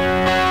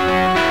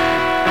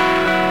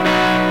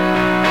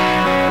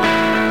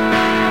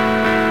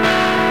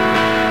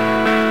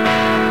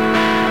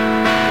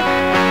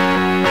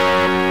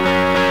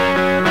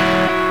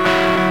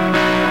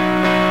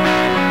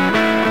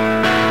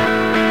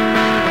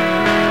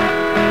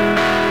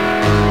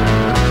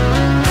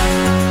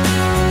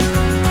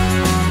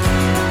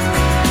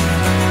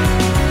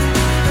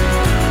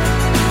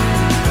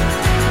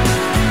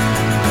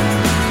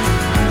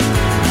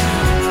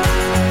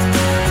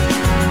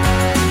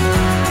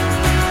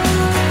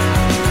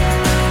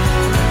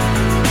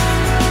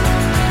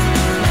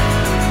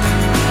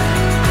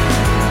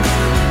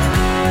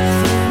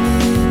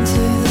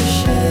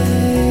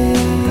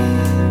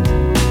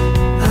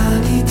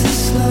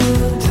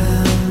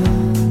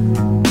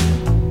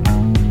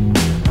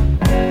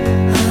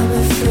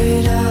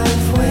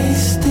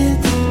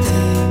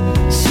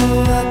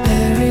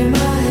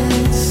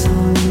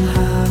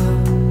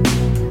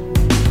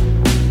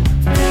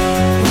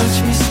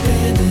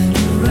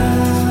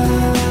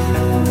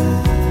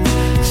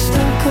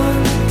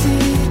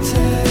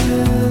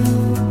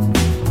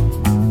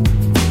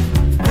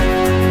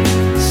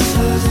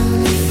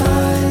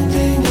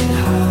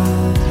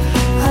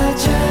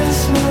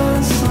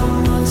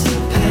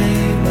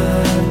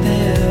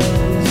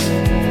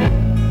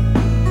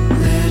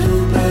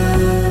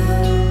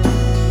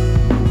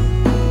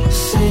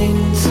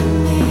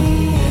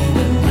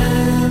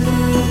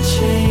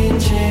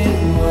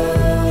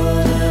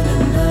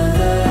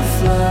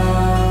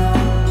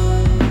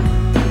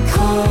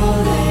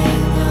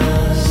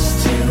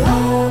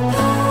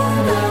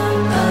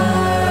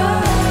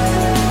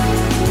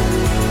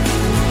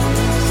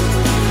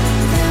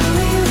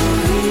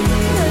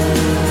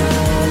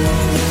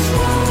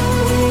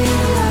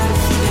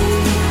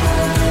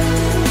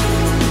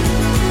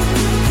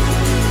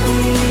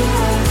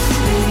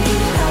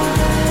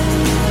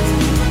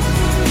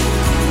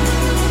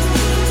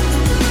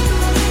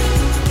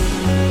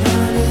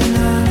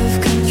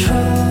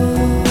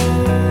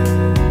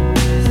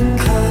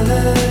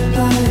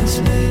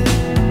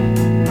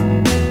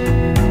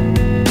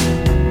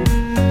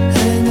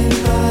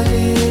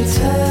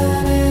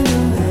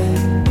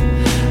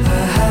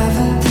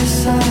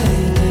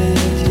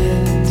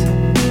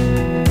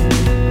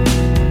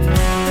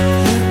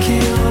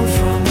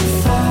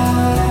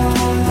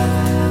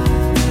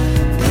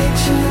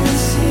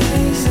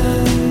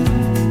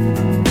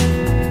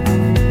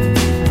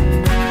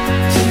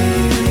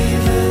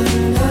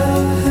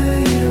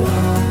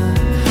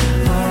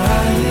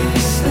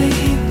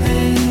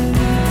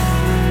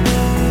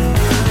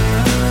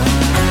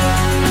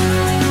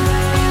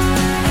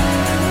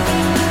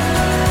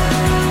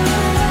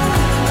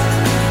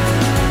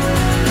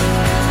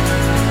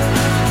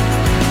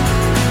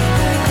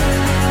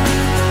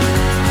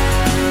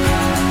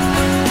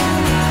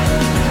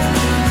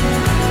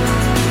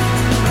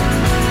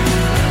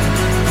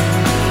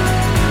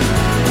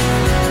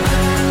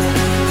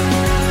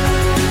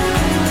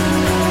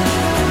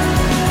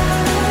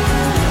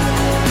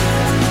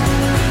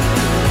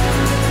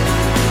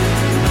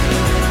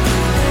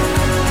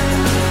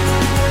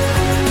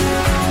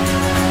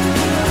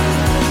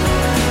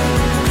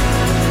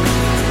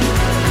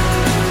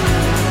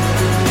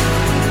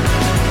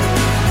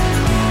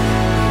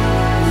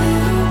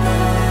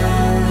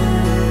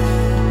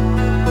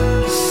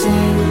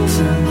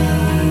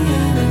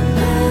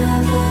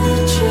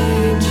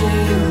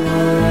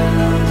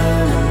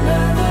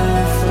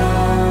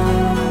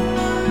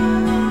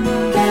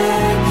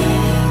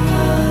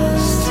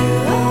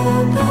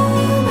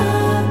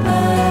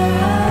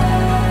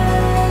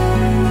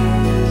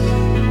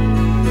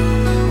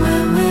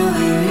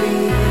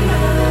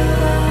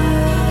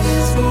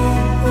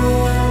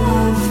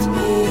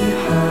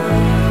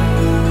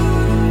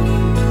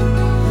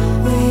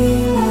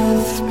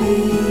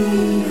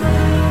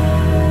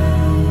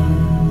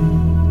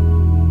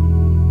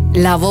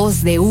 La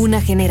voz de una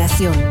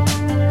generación.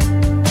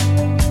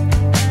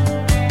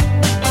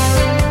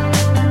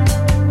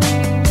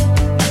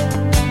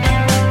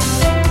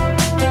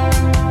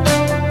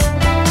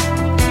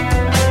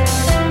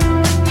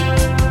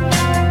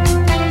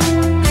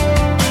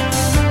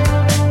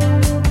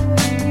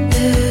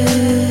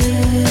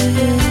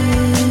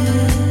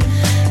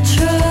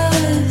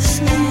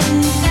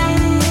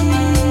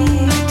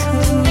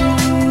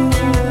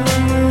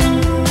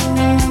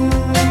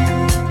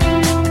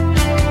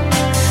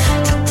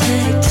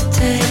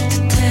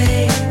 Take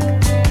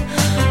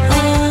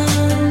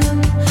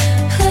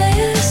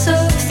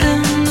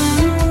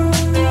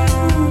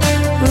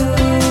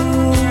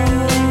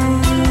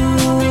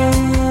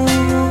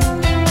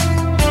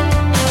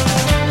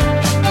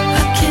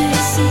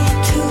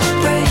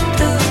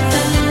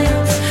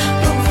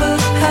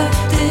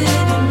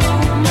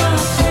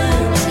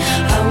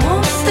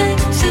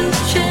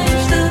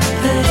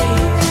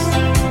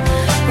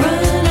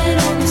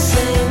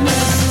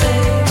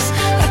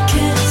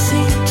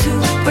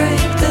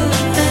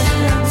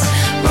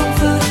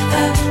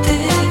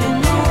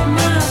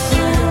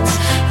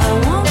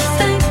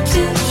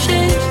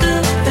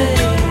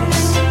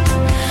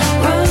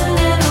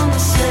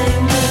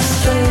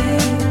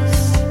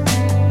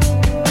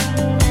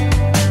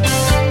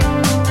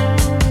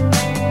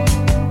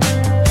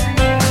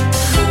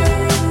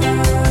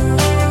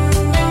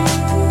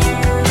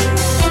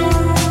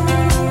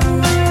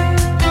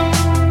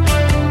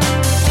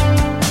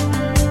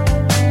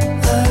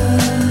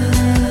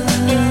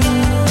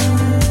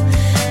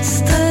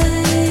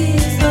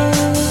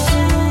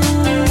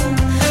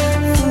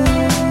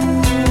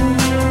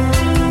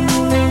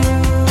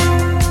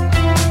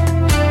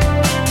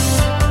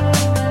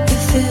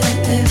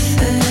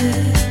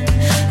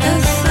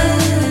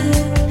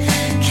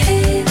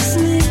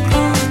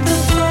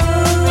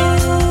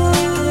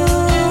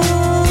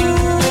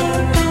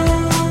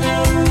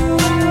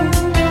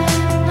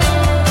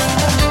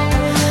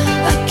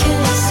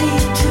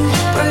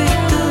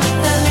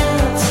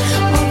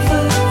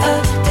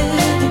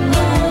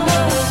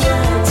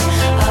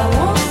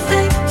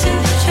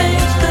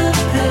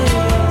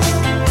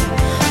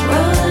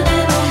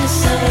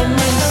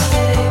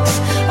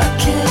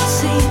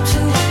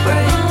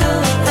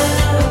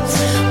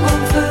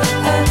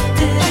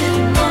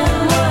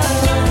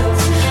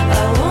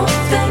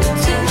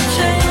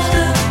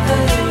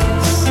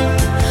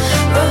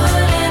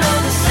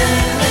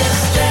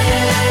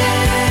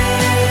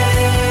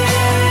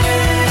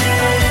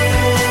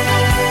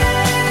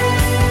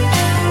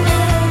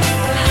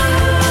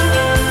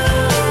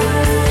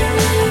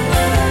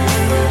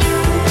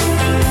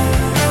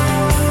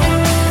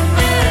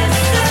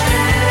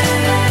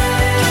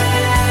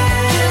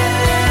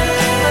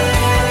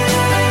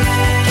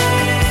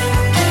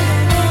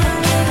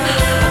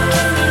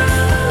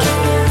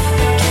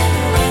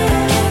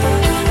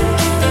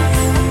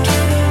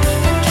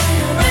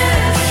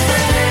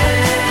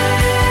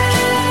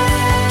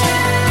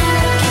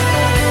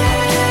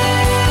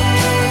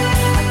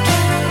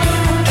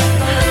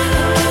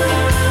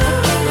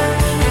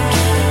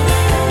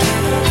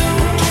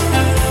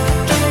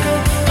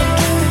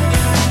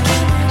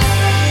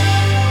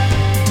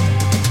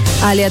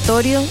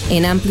Aleatorio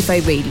en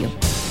Amplify Radio.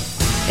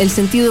 El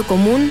sentido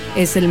común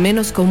es el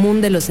menos común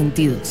de los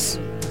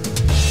sentidos.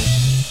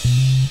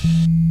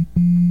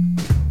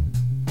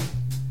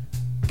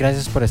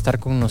 Gracias por estar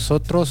con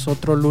nosotros.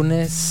 Otro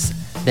lunes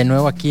de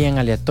nuevo aquí en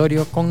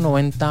Aleatorio con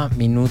 90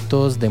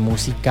 minutos de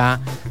música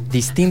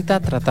distinta,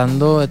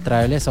 tratando de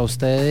traerles a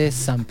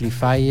ustedes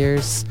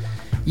amplifiers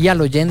y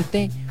al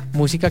oyente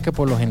música que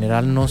por lo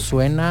general no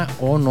suena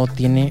o no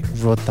tiene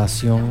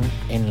rotación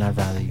en la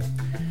radio.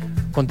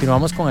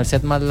 Continuamos con el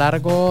set más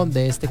largo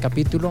de este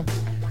capítulo,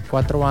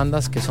 4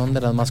 bandas que son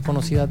de las más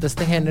conocidas de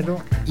este género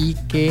y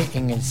que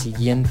en el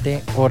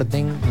siguiente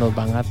orden nos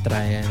van a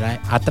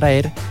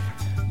traer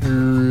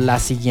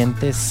las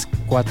siguientes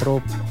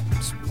 4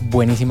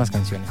 buenísimas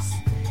canciones.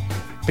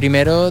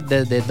 Primero,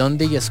 desde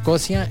Dundee,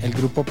 Escocia, el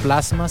grupo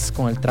Plasmas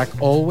con el track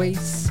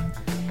Always.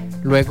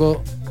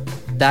 Luego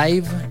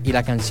Dive y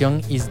la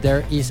canción Is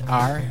There Is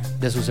Are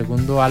de su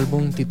segundo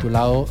álbum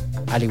titulado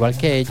al igual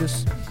que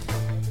ellos.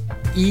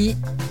 Y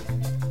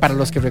para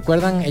los que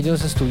recuerdan,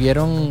 ellos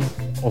estuvieron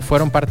o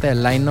fueron parte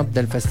del line-up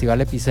del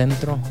Festival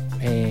Epicentro,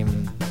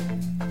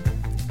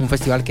 un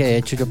festival que de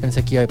hecho yo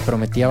pensé que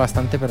prometía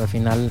bastante, pero al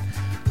final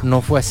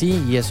no fue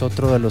así, y es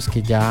otro de los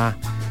que ya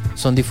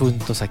son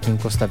difuntos aquí en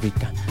Costa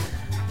Rica.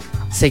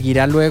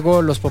 Seguirá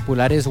luego los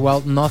populares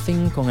Wild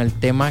Nothing con el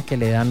tema que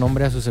le da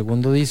nombre a su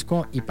segundo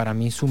disco y para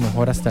mí su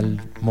mejor hasta el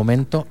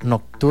momento,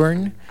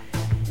 Nocturne.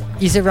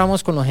 Y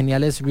cerramos con los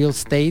geniales Real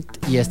Estate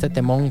y este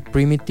temón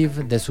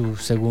Primitive de su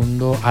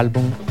segundo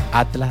álbum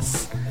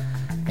Atlas.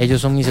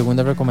 Ellos son mi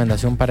segunda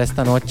recomendación para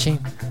esta noche,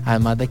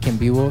 además de que en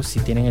vivo, si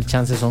tienen el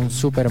chance, son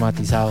súper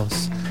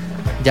matizados.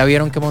 Ya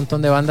vieron qué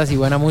montón de bandas y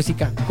buena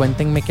música.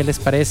 Cuéntenme qué les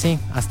parece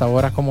hasta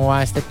ahora, cómo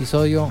va este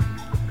episodio.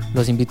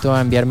 Los invito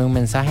a enviarme un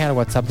mensaje al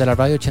WhatsApp de la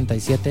radio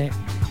 87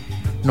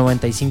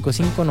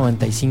 955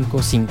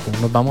 955.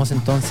 Nos vamos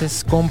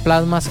entonces con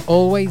Plasmas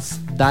Always,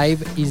 Dive,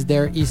 Is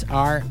There Is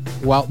Are,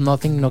 Wild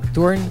Nothing,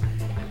 Nocturne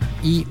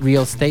y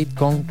Real Estate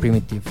con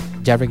Primitive.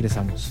 Ya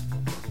regresamos.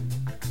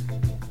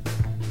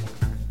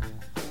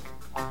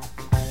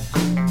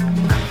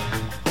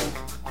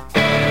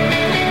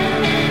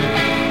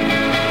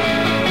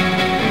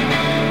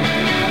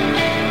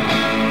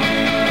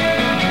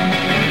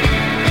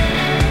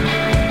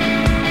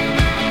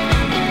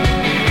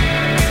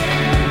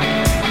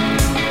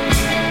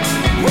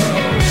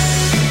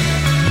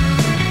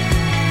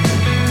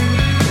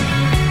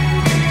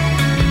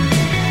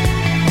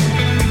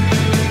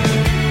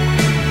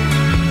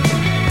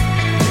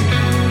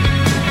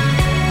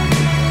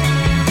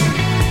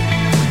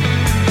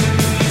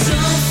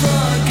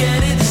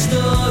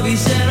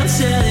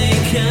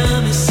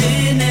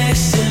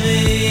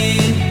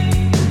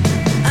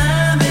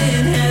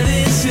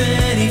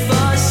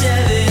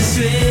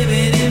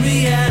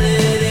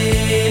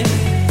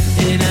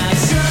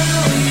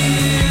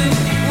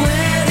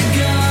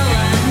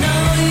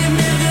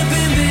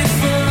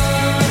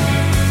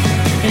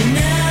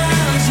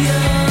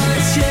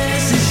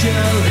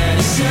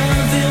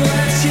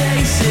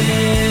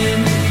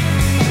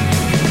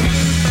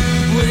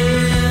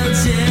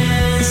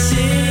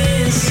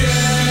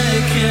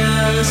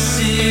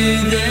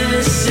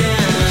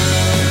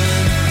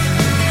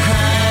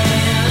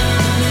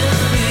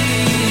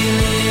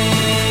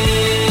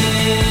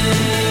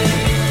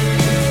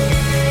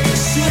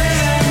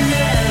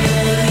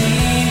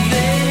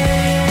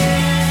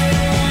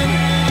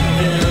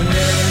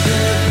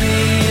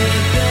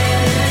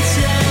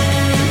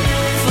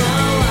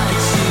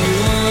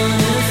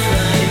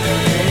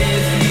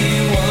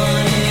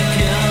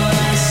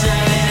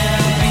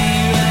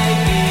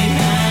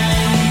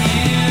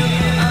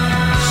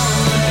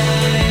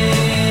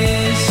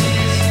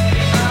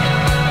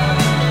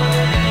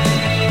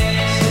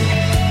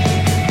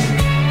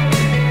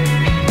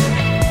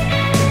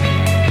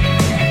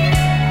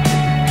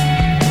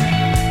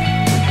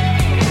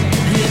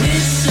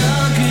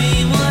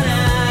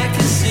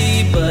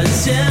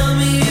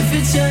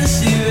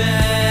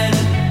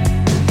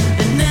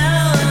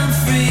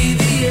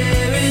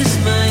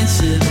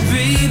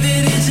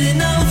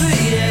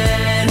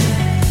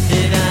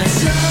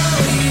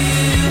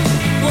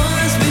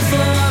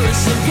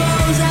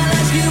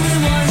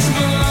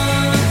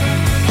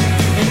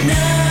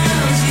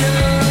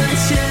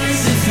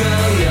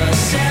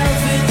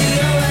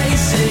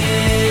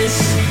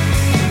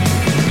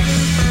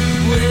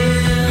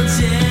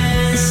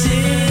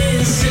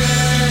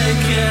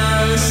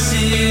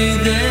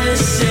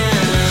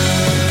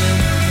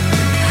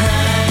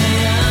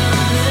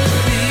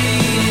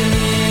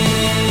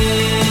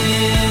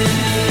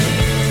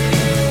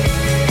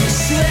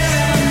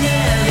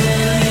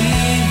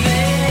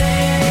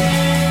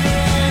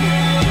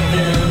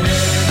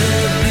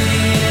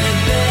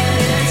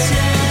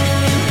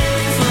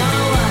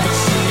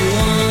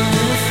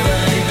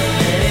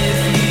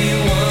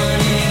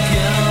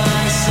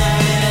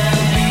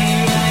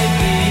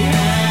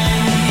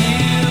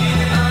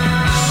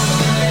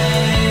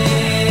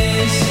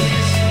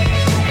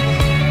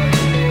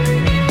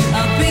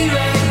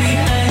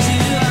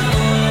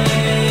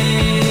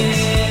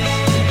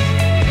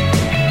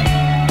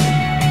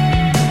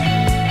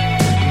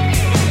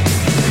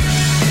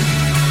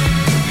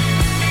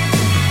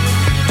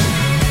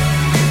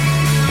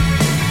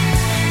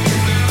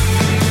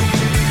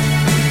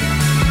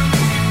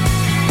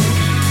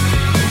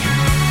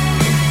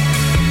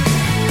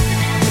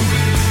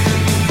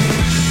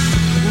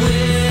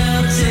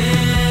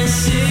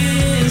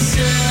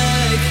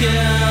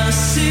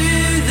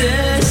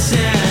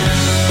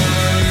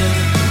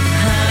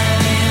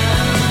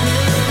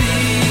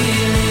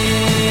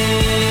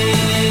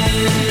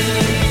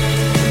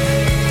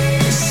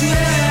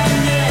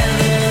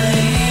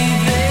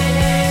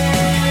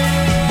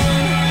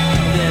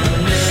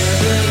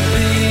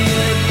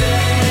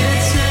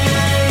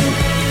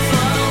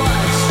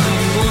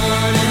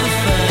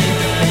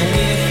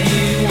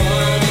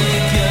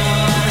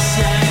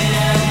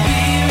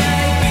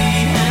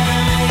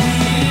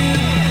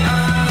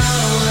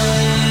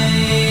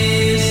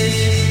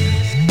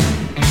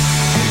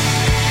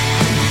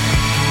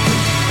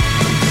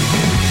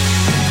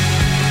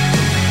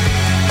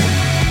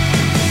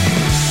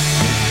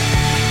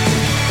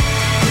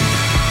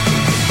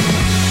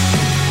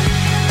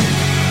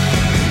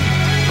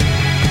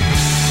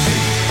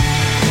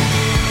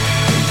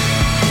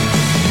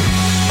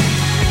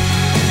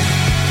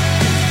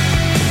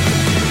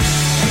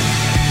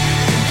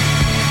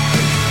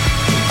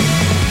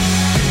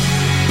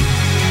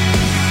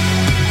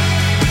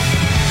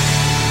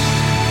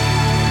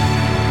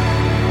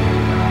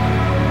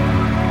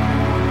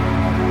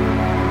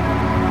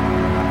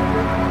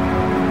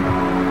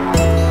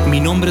 Mi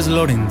nombre es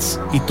Lawrence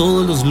y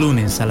todos los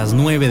lunes a las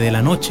 9 de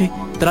la noche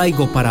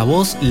traigo para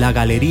vos La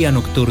Galería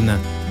Nocturna,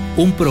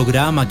 un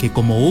programa que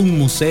como un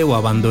museo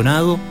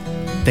abandonado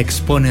te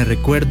expone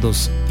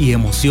recuerdos y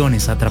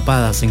emociones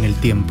atrapadas en el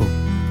tiempo.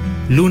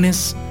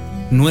 Lunes,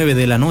 9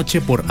 de la noche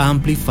por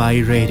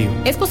Amplify Radio.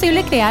 ¿Es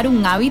posible crear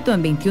un hábito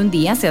en 21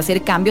 días y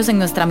hacer cambios en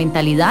nuestra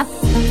mentalidad?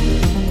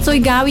 Soy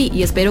Gaby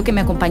y espero que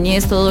me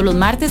acompañes todos los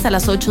martes a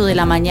las 8 de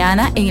la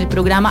mañana en el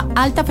programa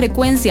Alta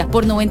Frecuencia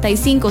por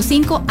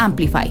 95.5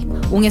 Amplify,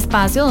 un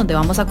espacio donde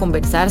vamos a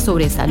conversar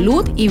sobre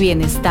salud y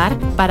bienestar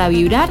para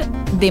vibrar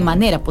de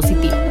manera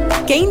positiva.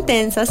 Qué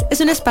Intensas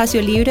es un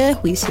espacio libre de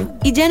juicio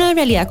y lleno de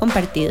realidad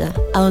compartida,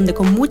 a donde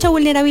con mucha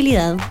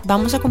vulnerabilidad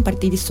vamos a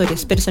compartir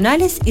historias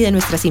personales y de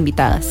nuestras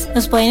invitadas.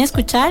 Nos pueden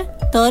escuchar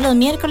todos los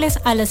miércoles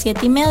a las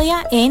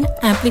 7:30 en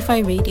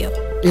Amplify Radio.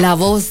 La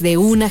voz de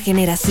una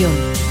generación.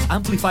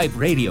 Amplify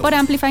Radio. Por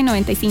Amplify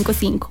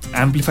 95.5.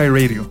 Amplify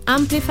Radio.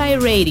 Amplify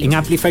Radio. En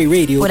Amplify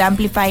Radio. Por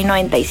Amplify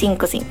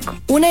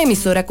 95.5. Una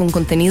emisora con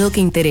contenido que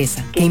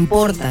interesa, que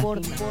importa.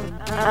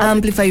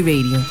 Amplify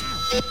Radio.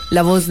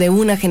 La voz de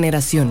una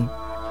generación.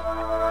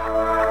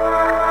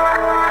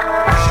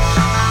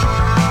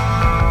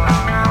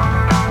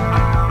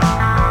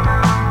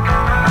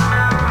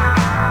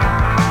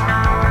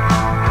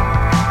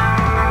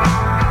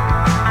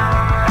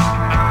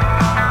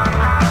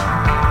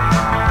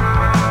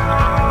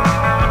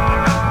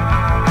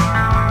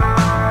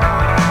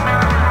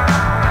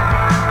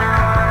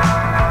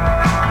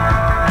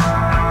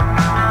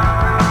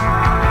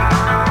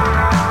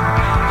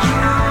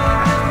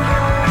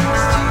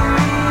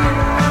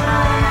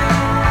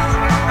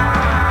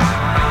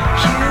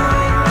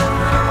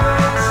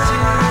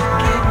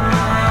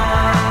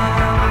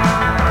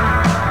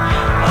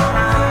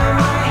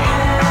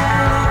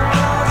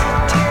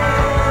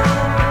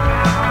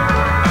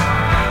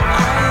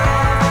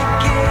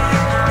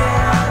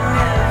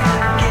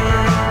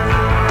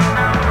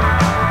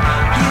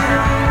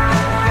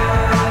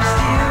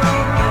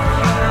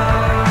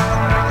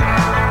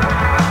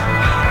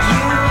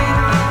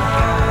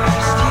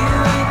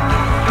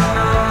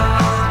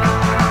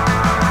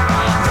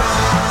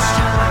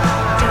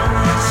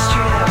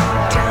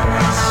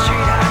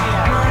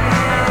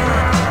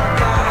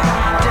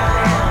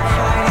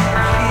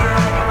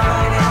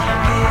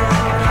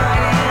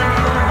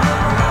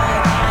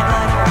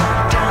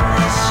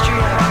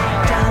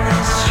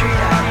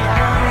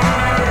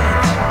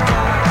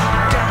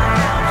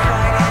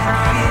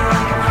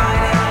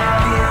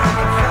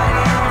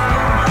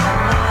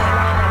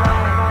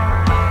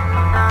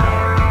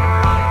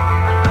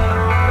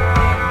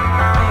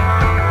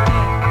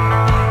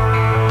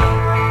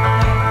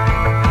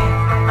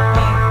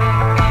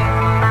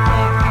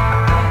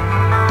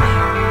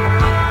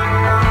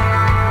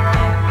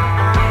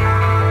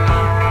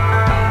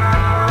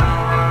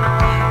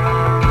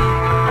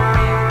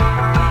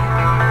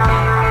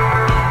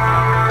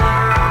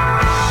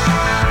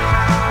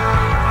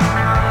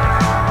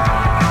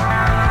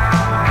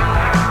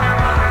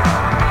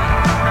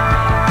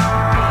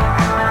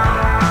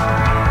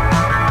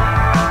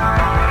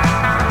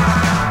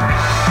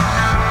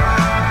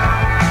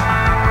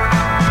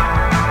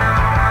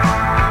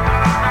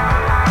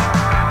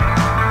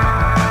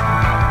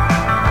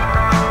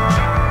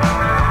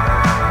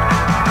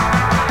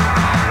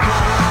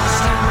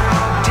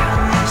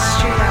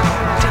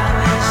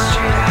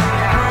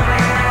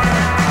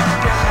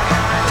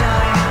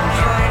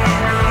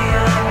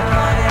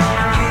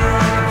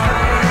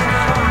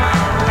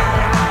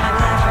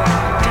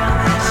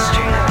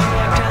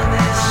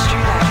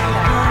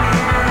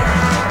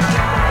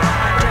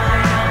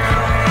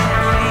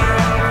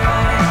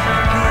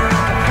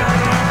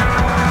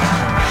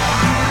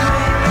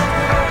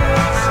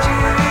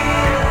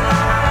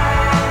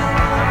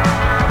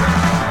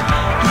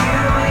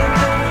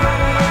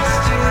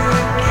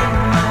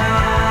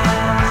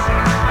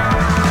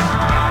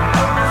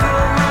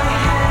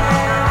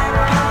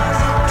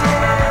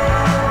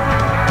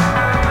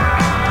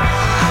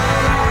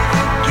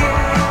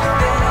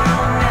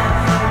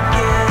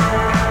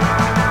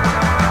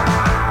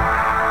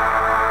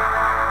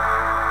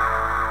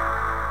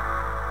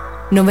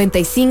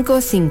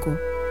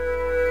 $95.5.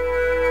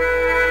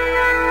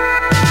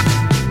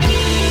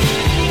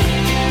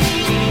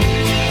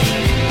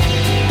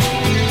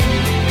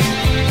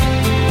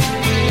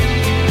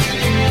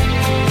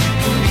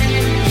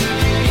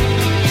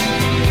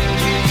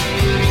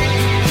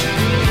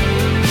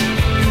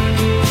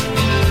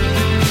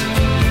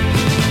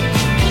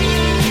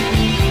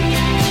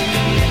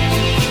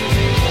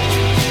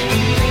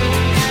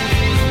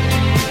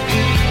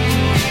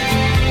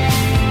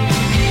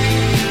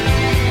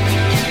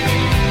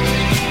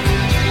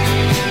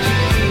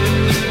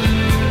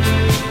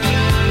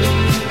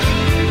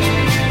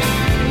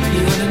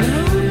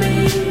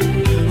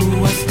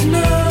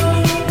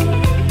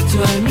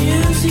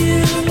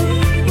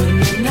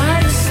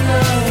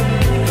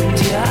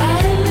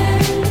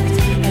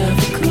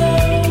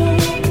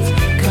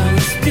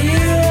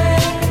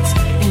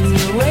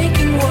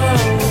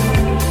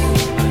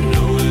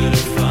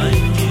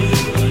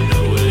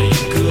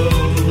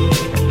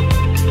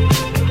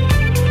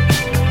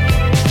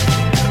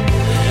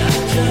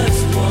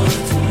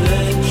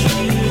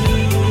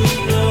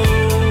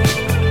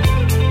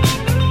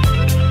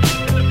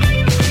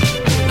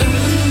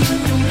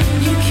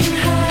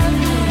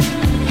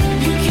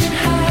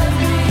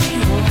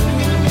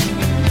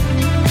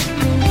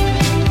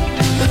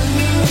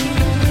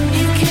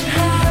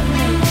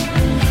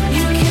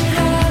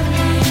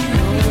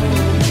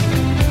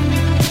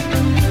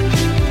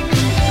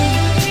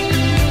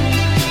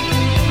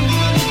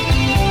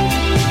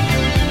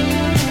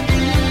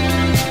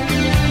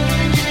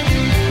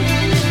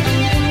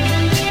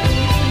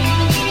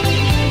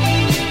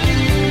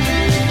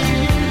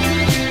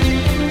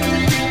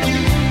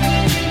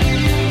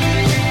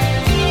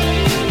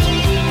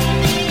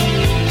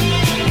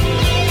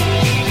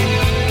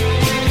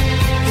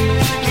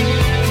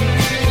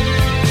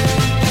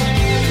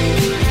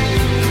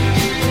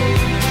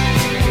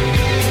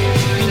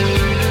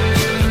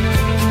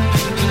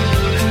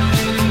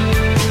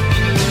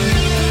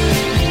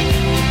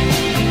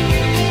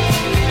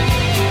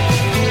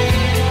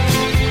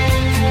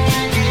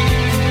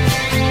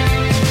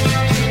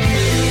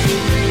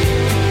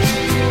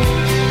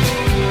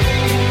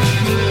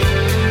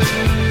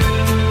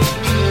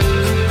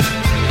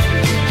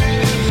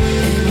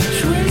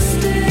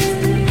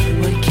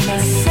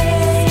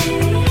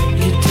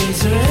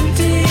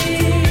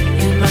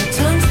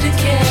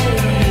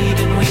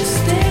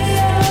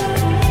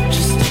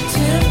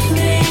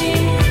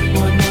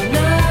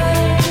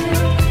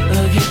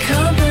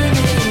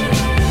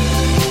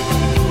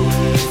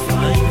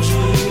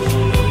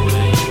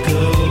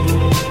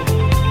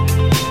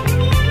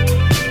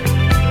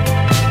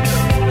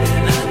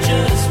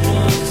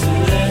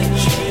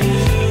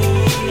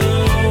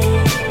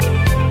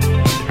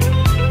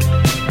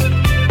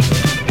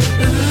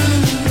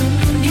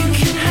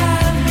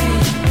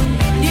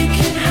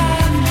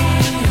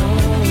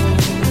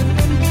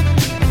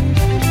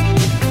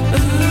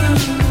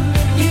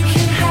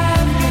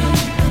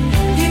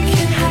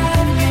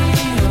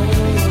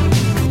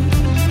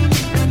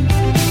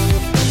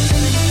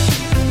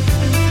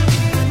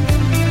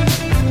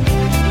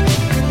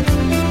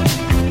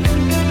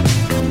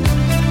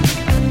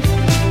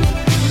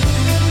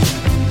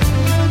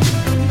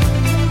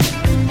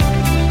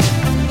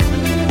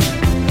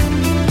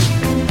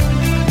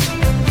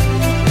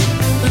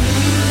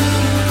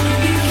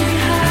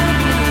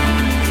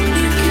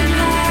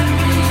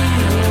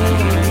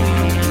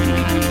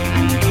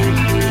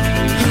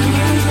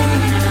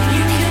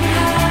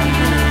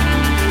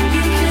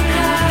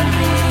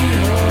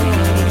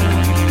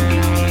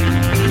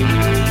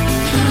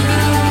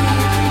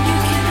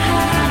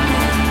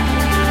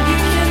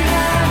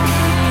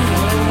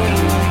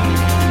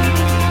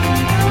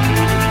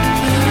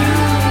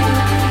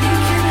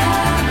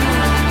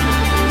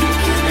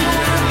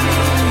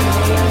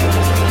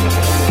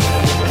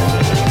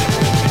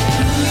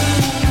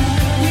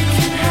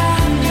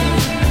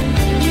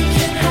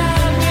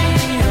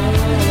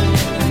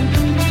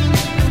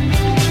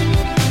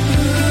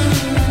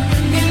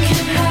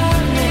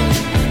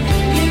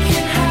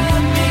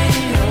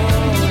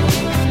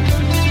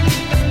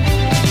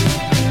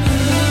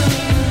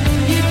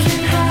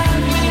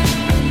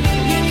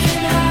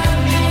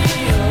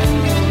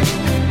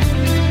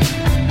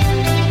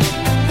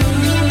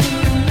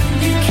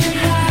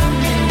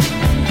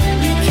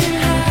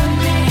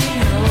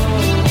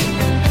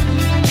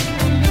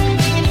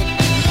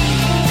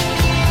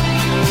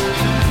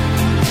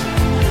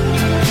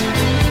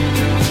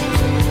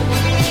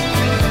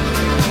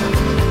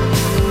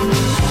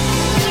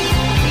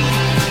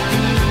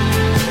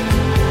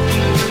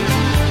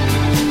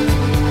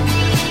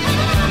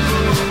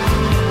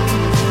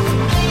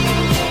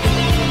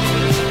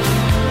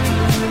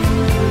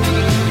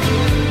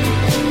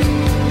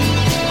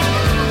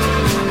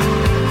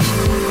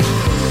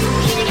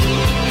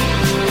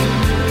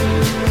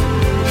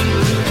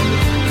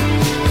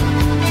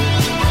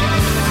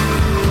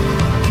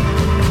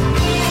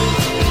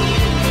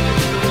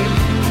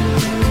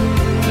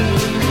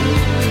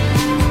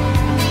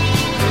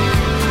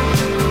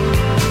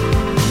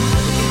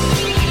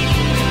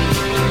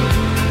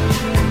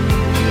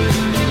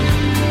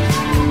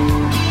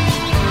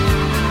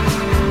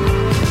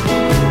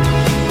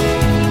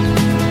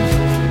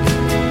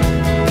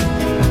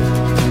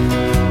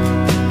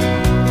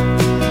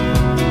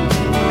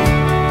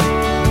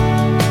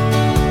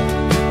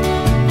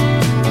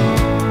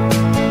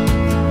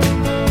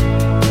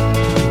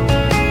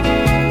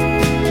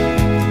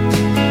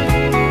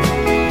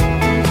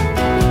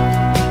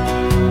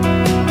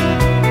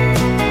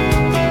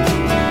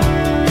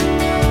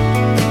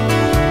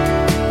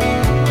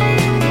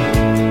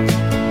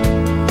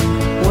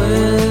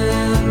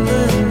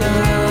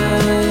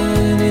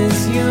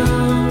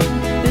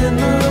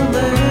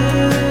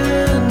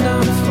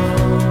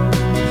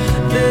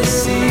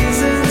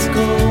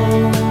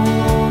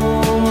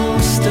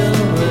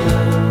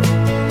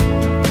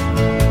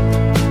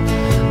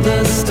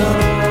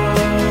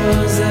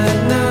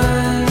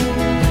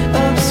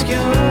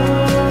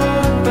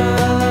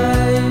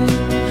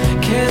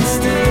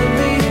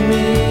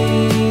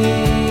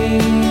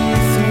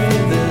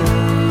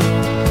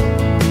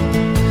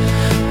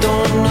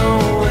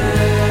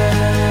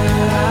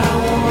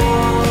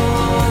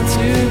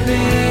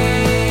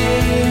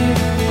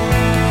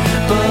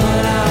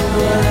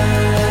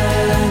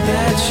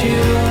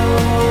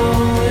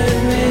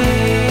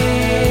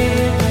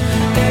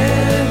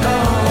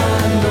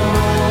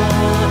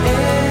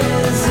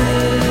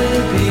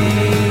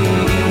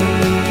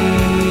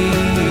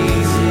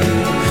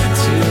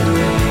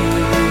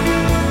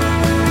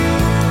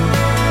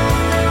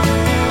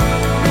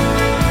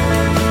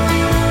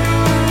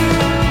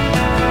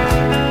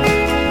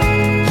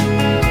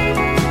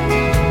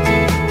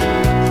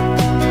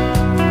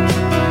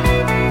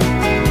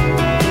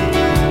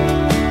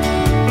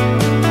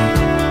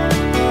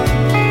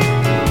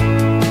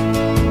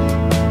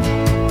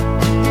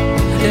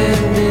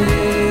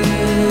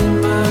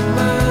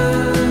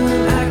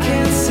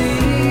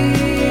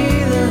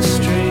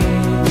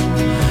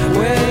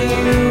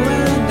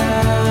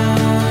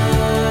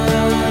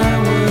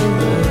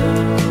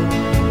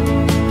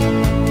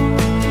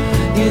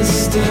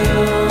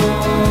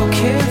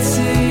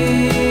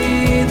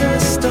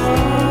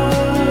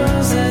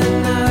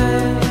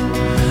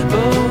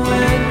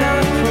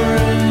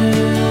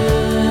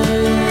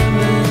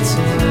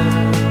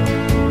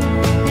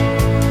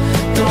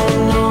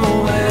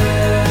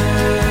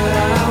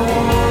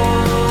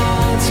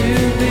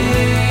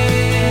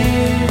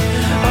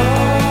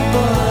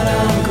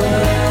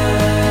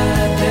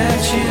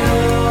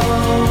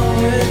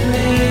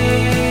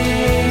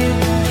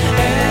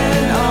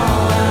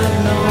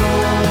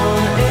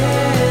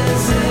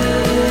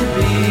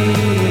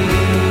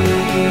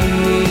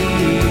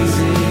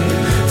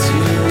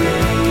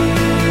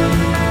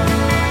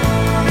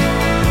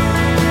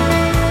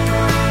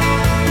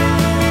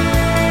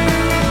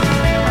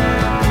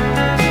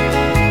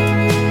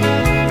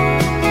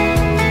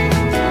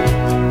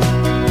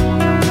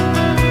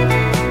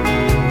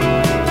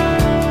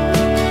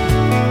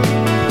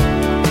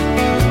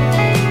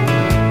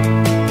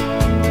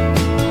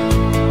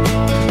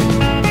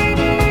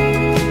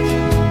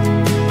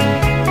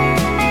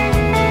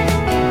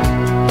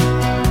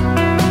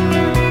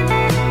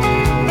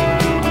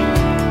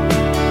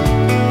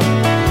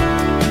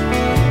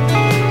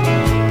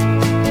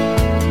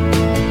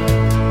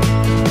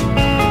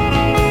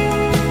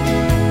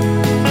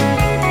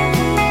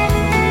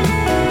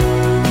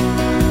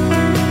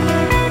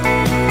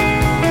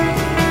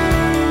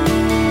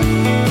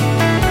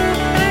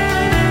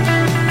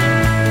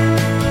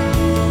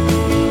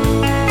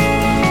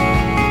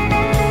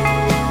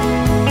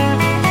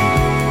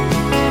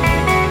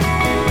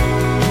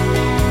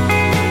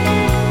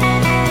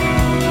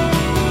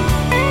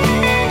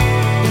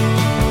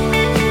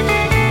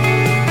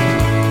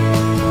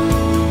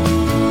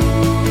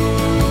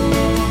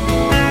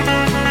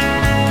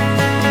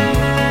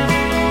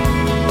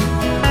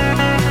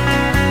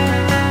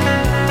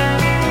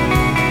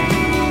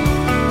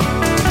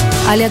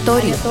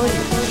 Aleatorio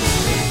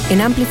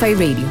en Amplify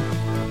Radio.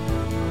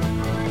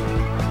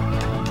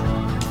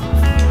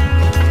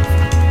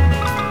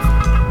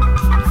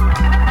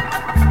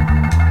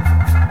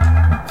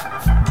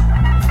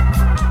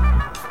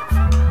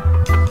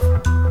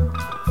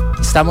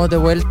 Estamos de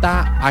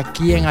vuelta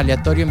aquí en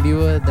Aleatorio en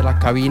vivo desde la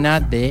cabina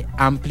de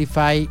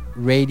Amplify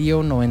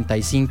Radio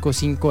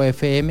 95.5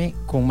 FM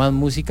con más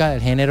música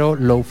del género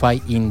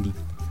Lo-Fi Indie.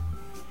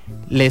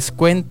 Les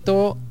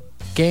cuento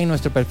que en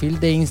nuestro perfil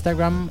de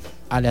Instagram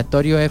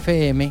Aleatorio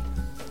FM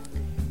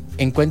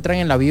encuentran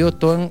en la bio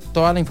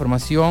toda la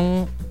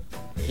información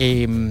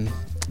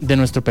de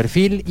nuestro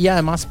perfil, y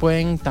además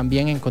pueden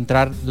también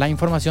encontrar la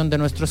información de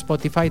nuestro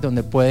Spotify,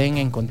 donde pueden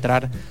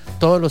encontrar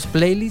todos los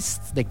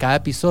playlists de cada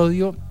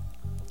episodio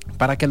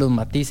para que los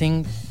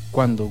maticen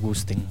cuando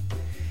gusten.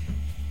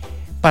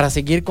 Para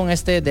seguir con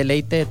este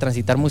deleite de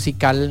transitar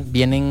musical,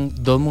 vienen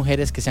dos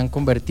mujeres que se han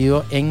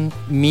convertido en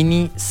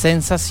mini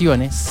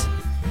sensaciones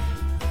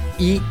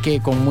y que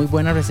con muy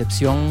buena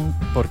recepción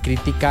por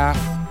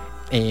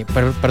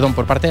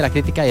parte de la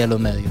crítica y de los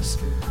medios.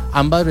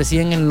 Ambas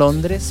residen en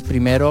Londres.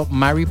 Primero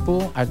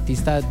Maripool,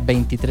 artista de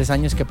 23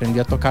 años que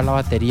aprendió a tocar la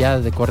batería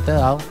desde corta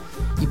edad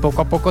y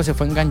poco a poco se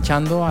fue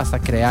enganchando hasta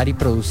crear y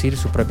producir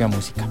su propia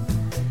música.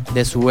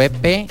 De su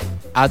EP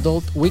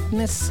Adult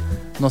Weakness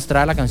nos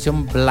trae la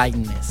canción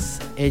Blindness.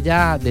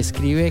 Ella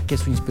describe que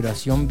su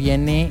inspiración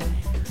viene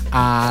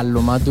a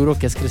lo más duro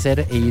que es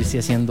crecer e irse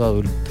haciendo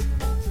adulto.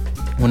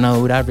 Una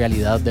dura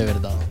realidad de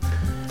verdad.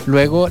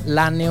 Luego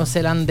la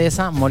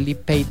neozelandesa Molly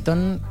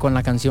Payton con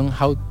la canción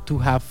How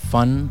to Have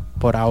Fun.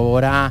 Por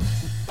ahora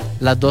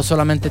las dos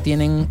solamente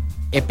tienen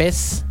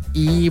EPs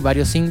y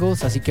varios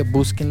singles, así que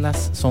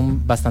búsquenlas,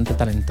 son bastante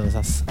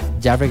talentosas.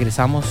 Ya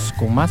regresamos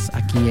con más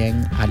aquí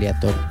en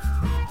Aleatorio.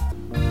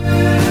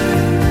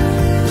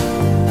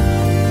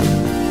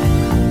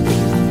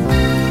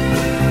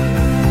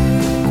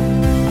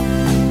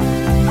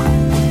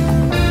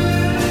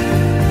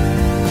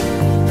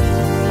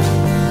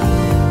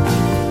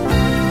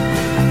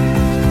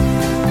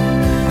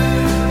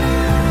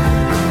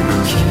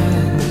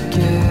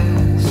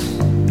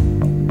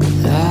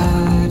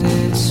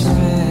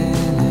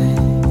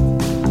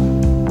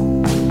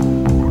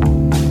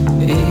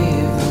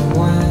 Even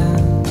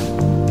when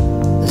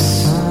the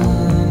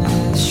sun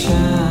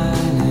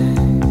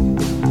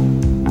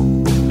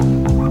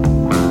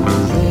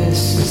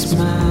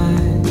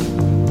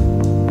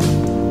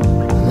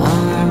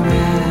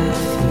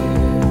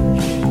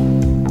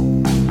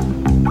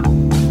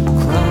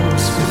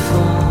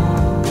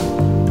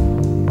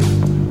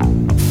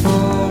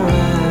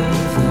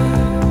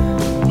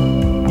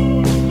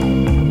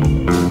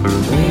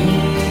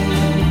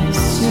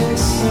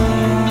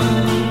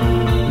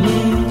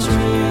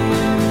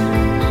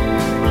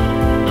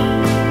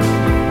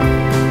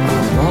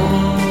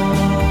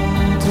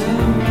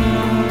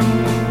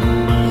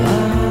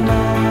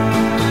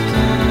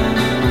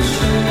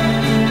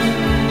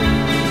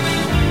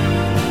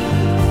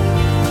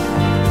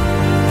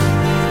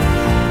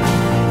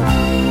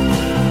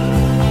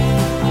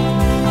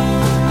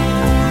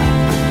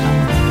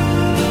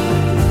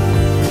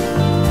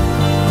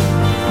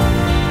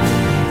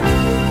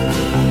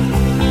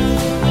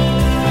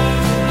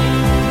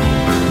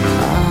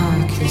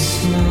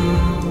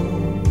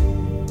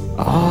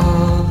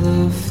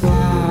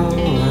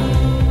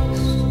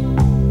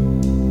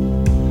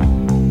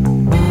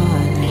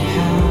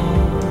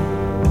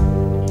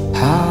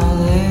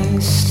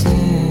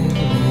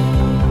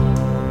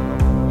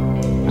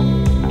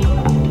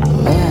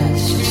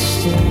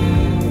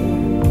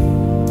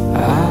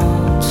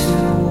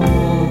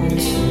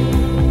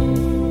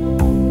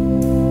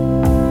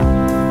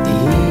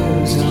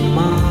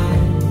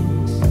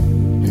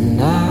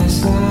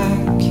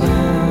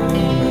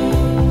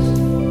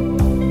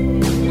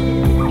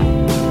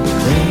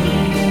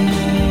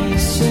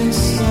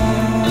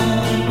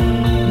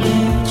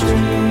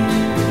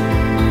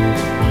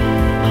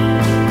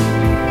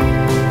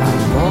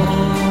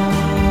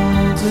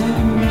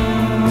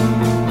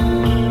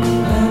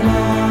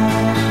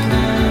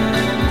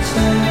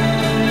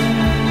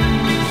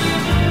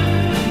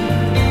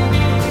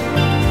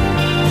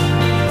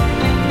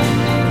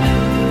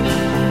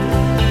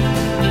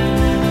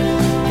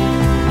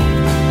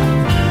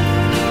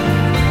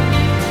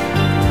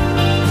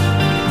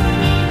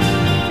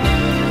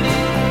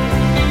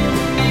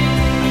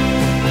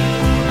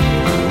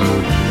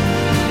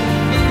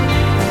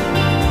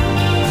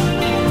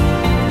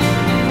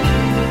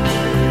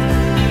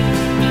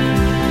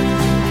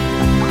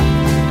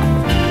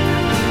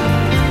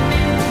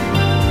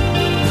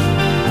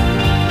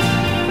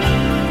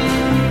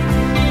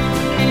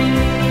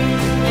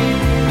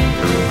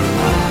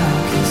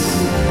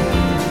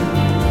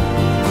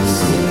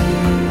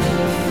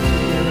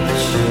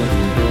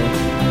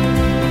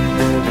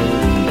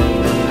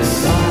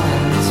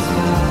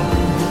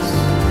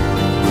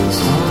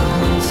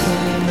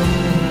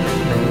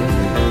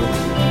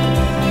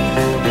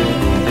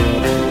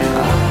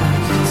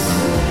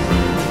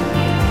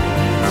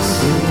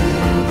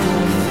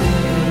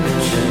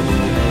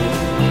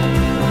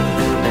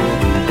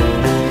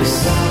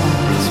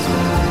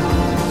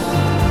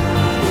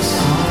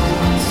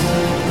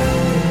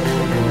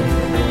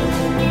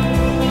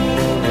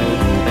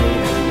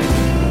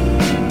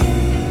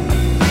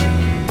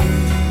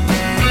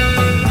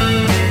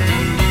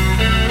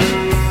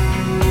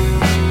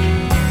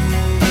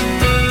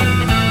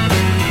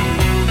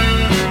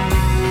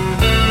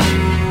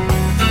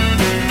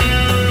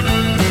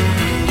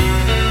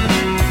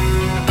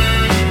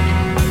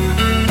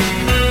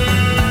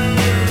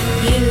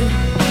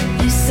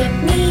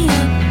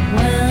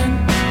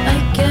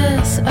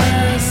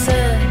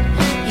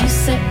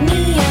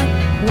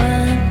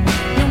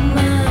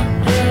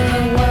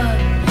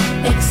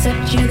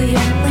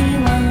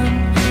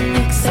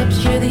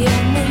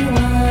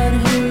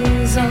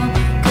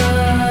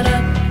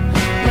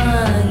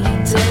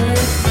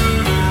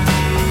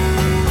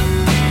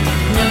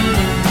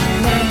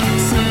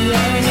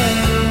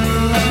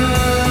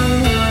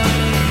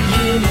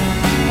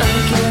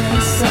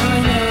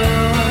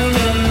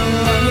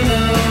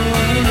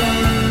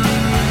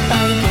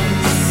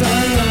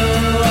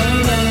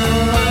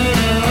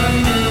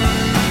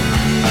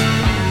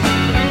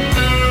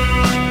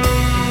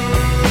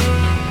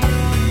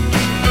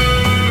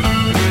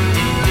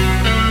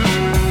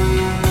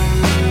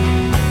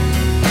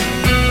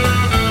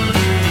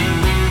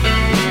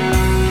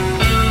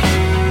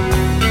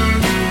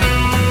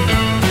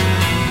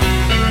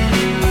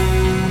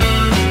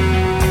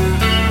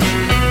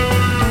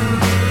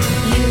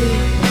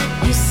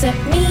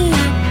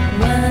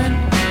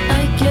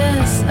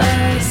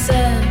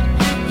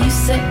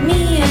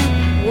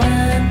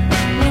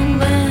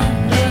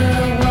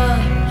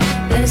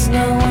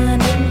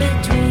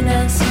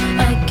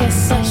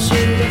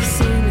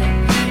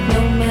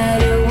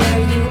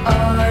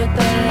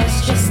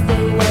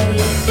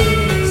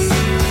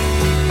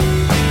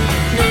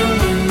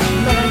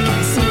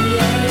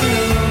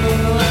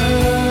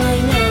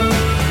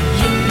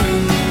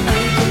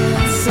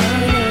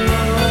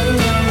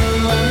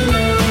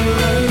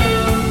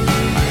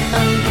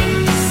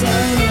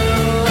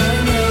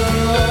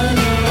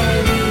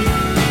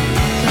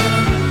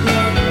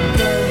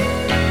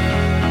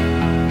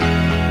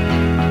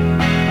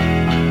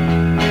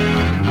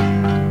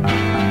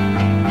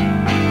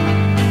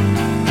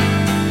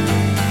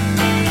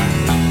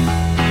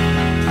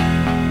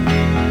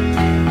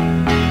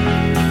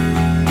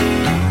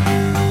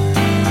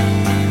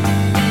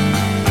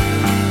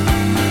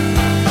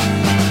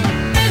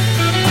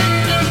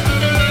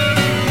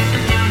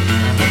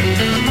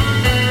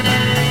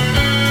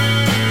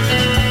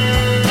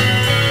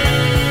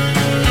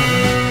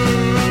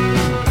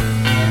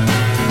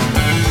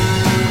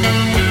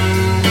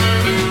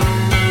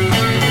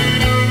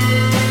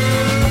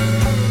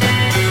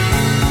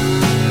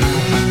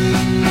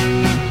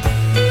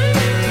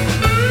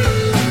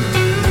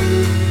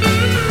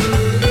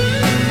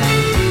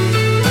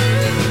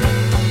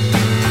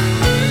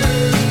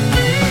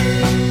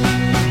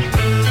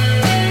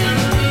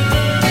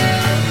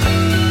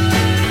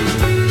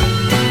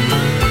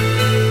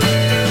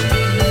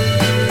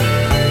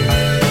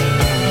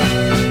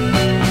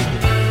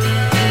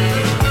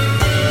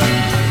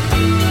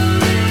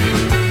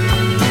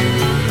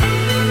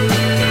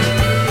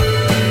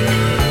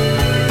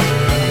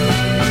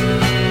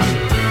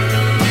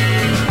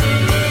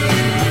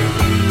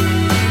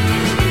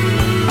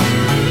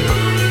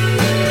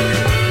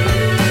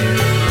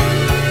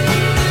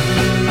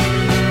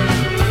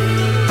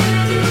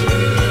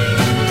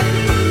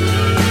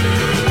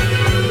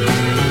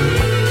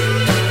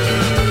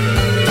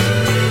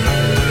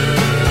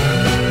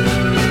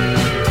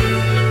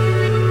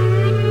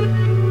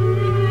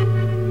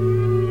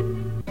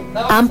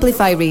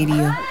Amplify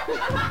Radio.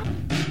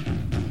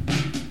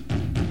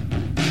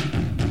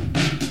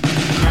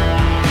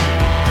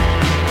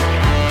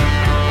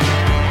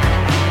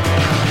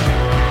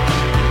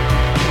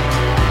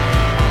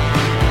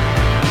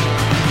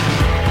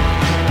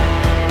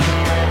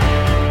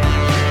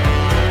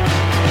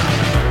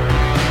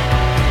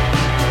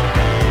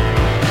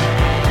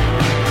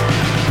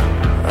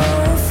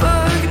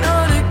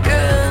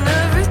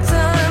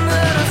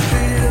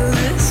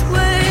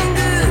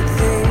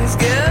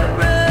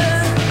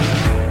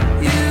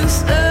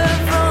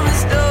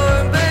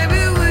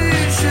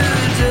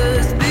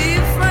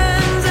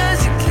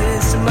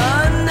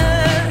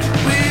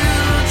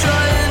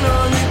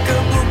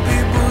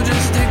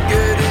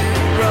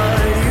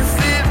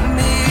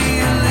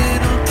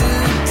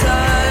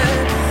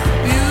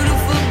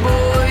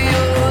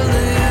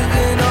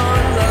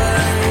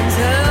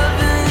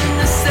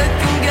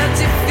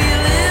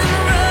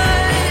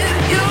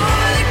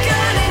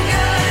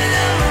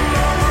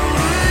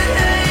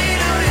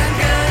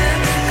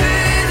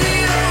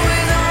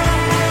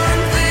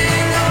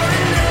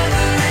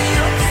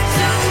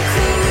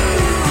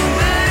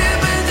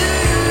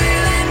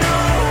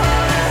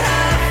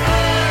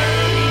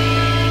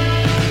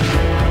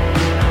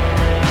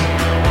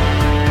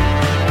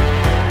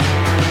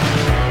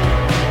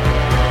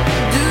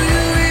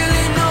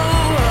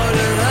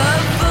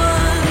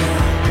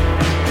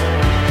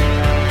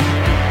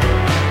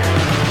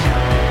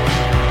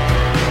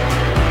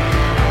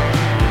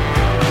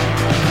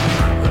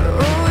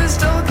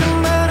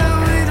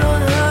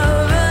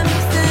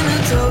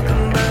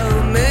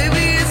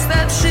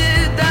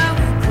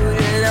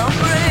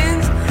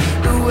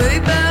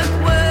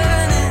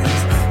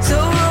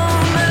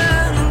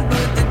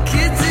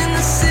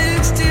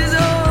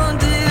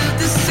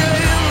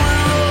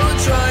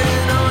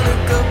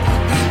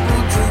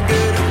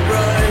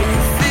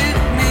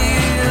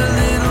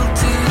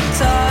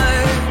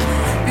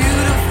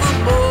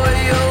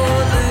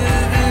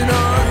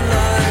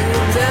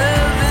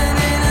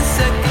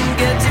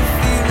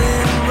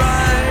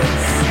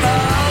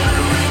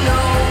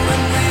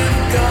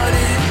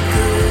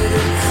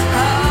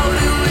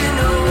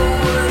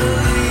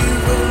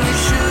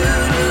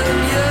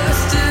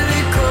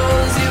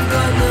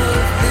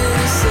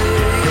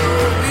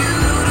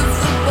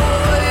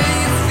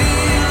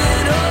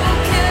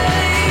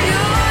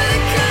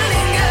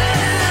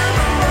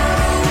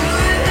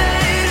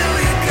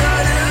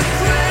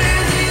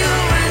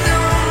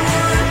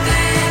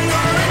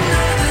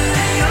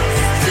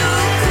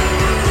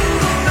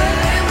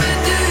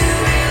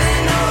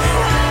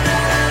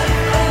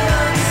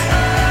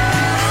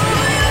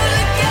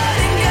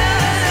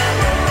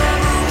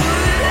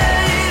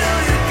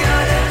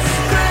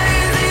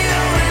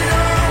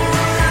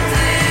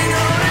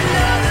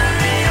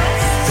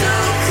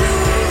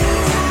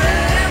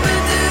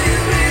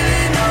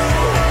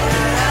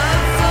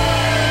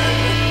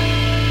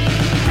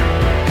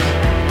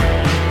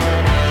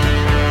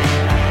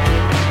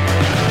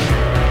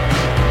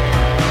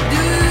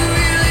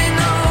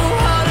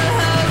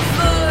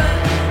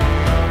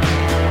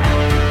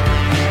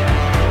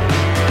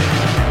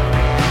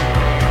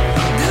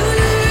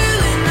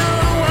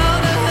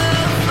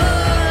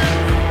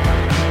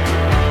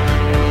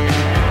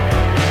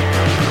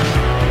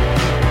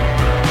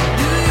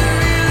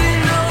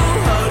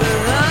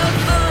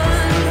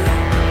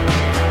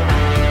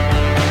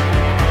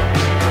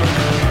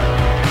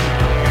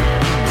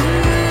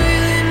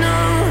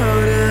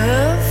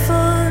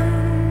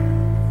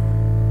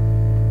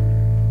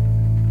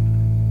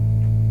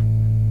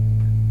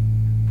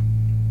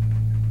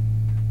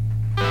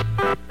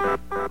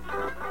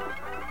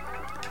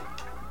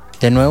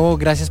 De nuevo,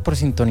 gracias por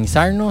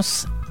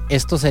sintonizarnos.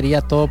 Esto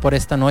sería todo por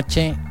esta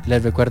noche.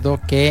 Les recuerdo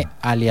que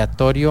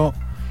Aleatorio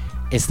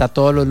está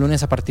todos los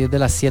lunes a partir de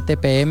las 7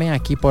 p.m.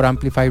 aquí por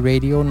Amplify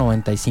Radio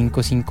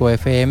 95.5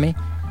 FM.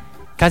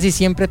 Casi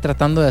siempre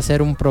tratando de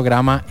hacer un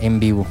programa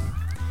en vivo.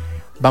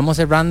 Vamos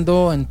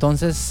cerrando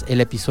entonces el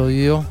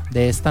episodio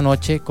de esta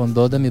noche con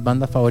dos de mis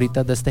bandas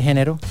favoritas de este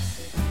género.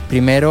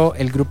 Primero,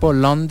 el grupo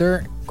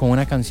London con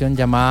una canción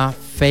llamada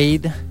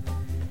Fade.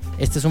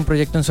 Este es un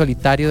proyecto en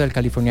solitario del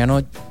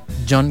californiano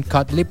John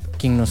Cutlip,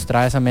 quien nos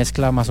trae esa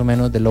mezcla más o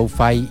menos de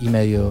lo-fi y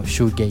medio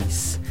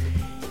shoegaze.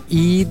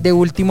 Y de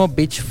último,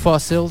 Beach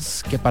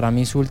Fossils, que para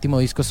mí su último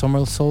disco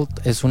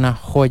Somersault es una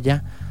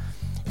joya.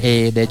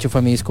 De hecho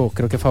fue mi disco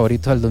creo que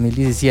favorito del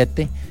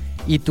 2017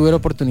 y tuve la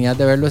oportunidad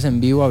de verlos en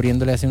vivo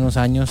abriéndole hace unos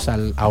años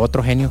a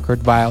otro genio,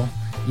 Kurt Vile,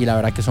 y la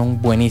verdad que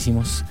son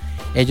buenísimos.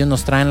 Ellos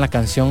nos traen la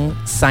canción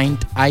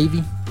Saint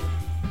Ivy,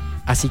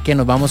 así que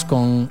nos vamos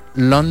con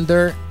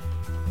London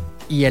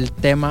y el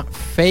tema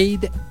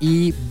Fade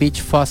y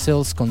Beach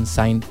Fossils con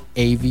Saint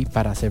Ivy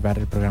para cerrar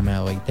el programa de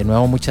hoy. De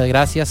nuevo, muchas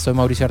gracias. Soy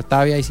Mauricio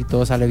Artavia y si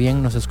todo sale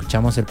bien, nos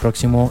escuchamos el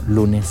próximo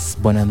lunes.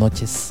 Buenas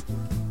noches.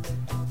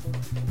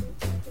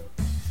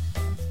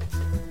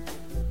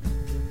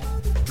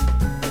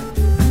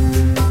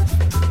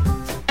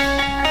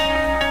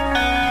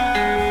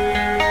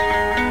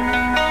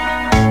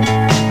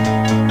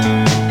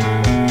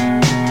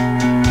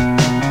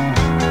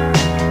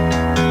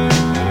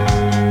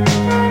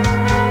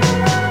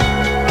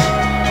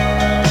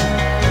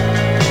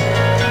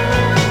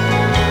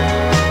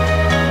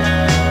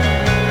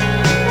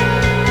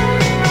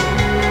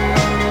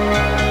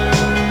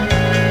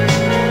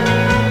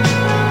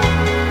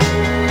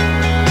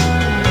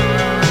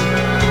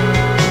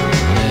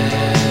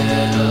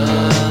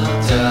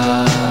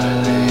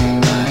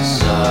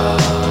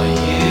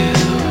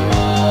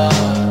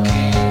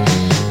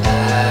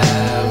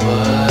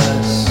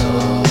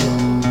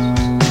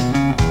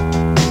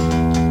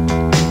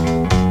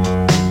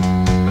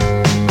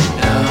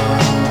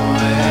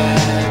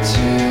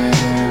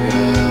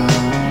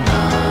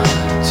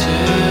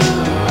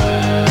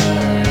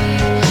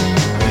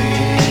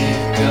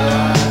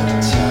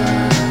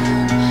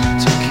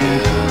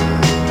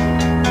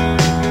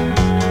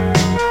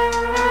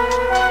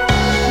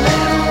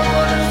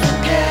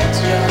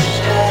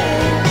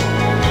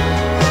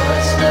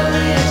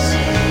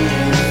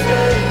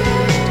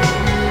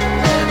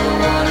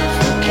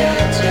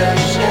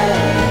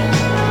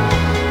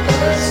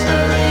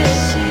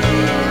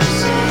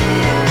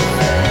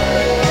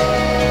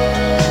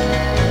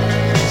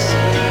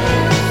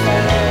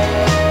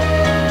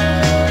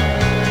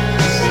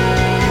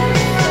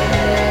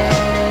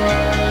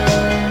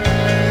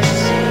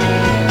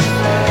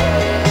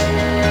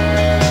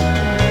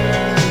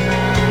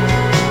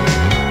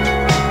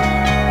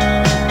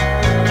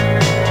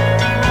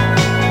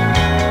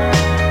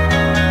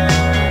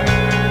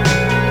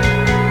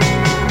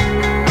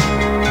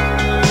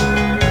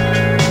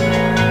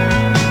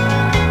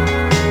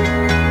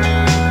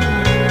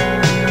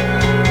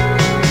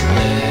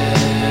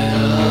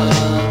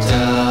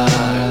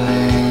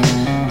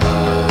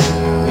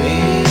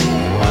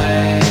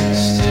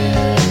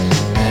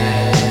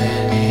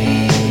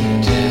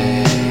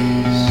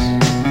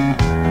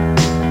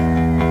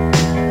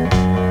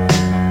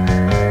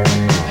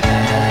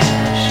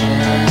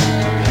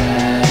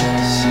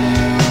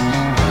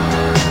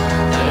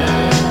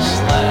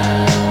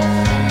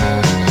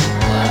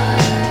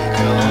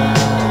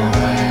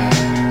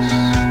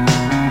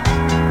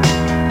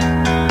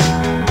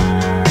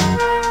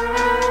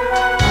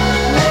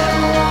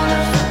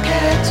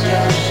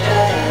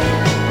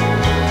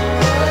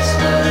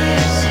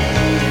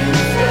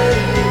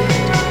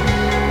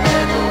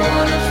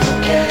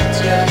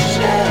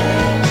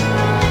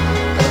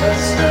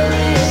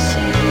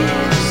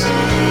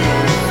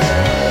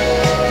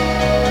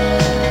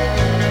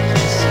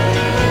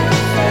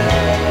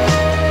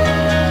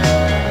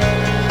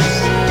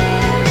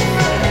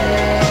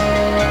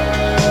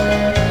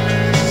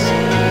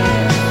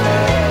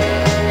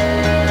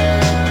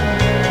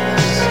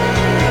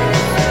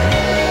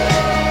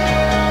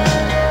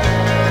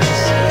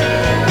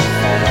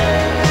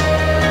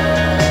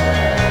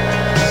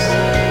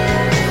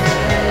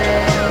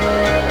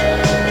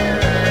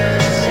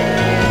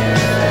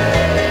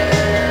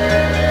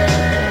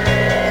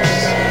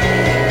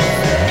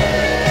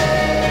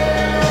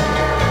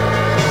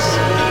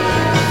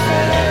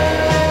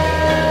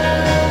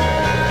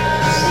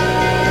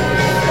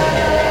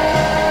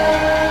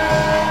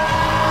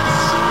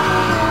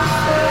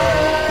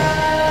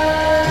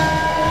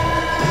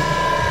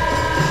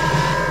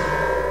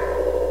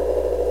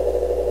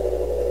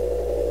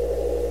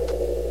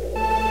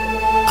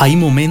 Hay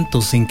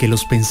momentos en que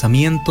los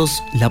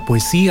pensamientos, la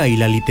poesía y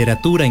la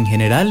literatura en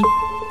general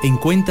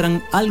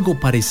encuentran algo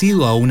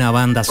parecido a una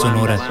banda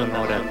sonora.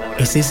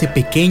 Es ese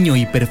pequeño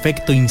y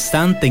perfecto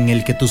instante en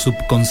el que tu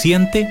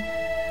subconsciente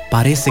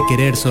parece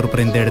querer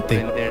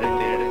sorprenderte.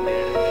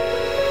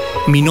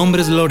 Mi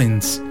nombre es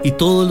Lawrence y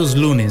todos los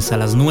lunes a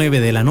las 9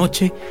 de la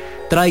noche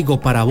traigo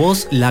para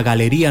vos la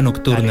Galería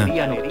Nocturna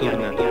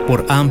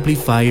por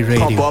Amplify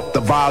Radio.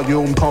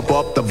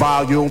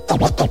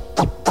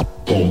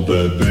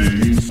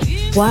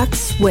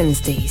 Wax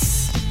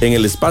Wednesdays. En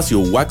el espacio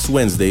Wax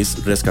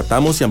Wednesdays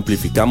rescatamos y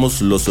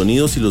amplificamos los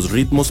sonidos y los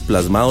ritmos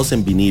plasmados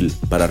en vinil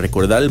para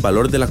recordar el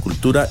valor de la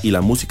cultura y la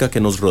música que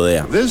nos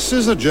rodea. This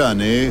is a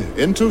journey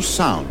into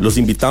sound. Los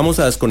invitamos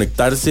a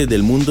desconectarse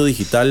del mundo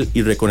digital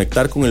y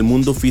reconectar con el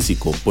mundo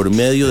físico por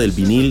medio del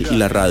vinil y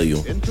la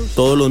radio.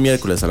 Todos los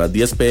miércoles a las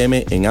 10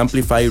 p.m. en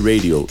Amplify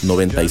Radio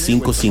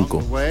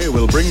 95.5.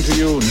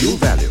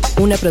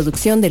 Una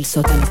producción del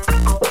Sótano.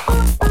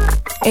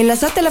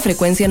 Enlazate a la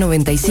frecuencia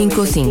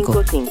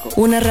 95.5,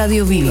 una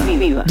radio viva,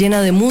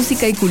 llena de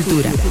música y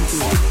cultura.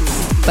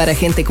 Para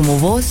gente como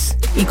vos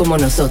y como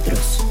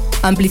nosotros.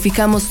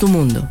 Amplificamos tu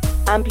mundo.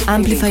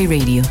 Amplify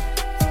Radio.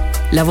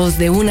 La voz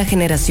de una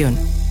generación.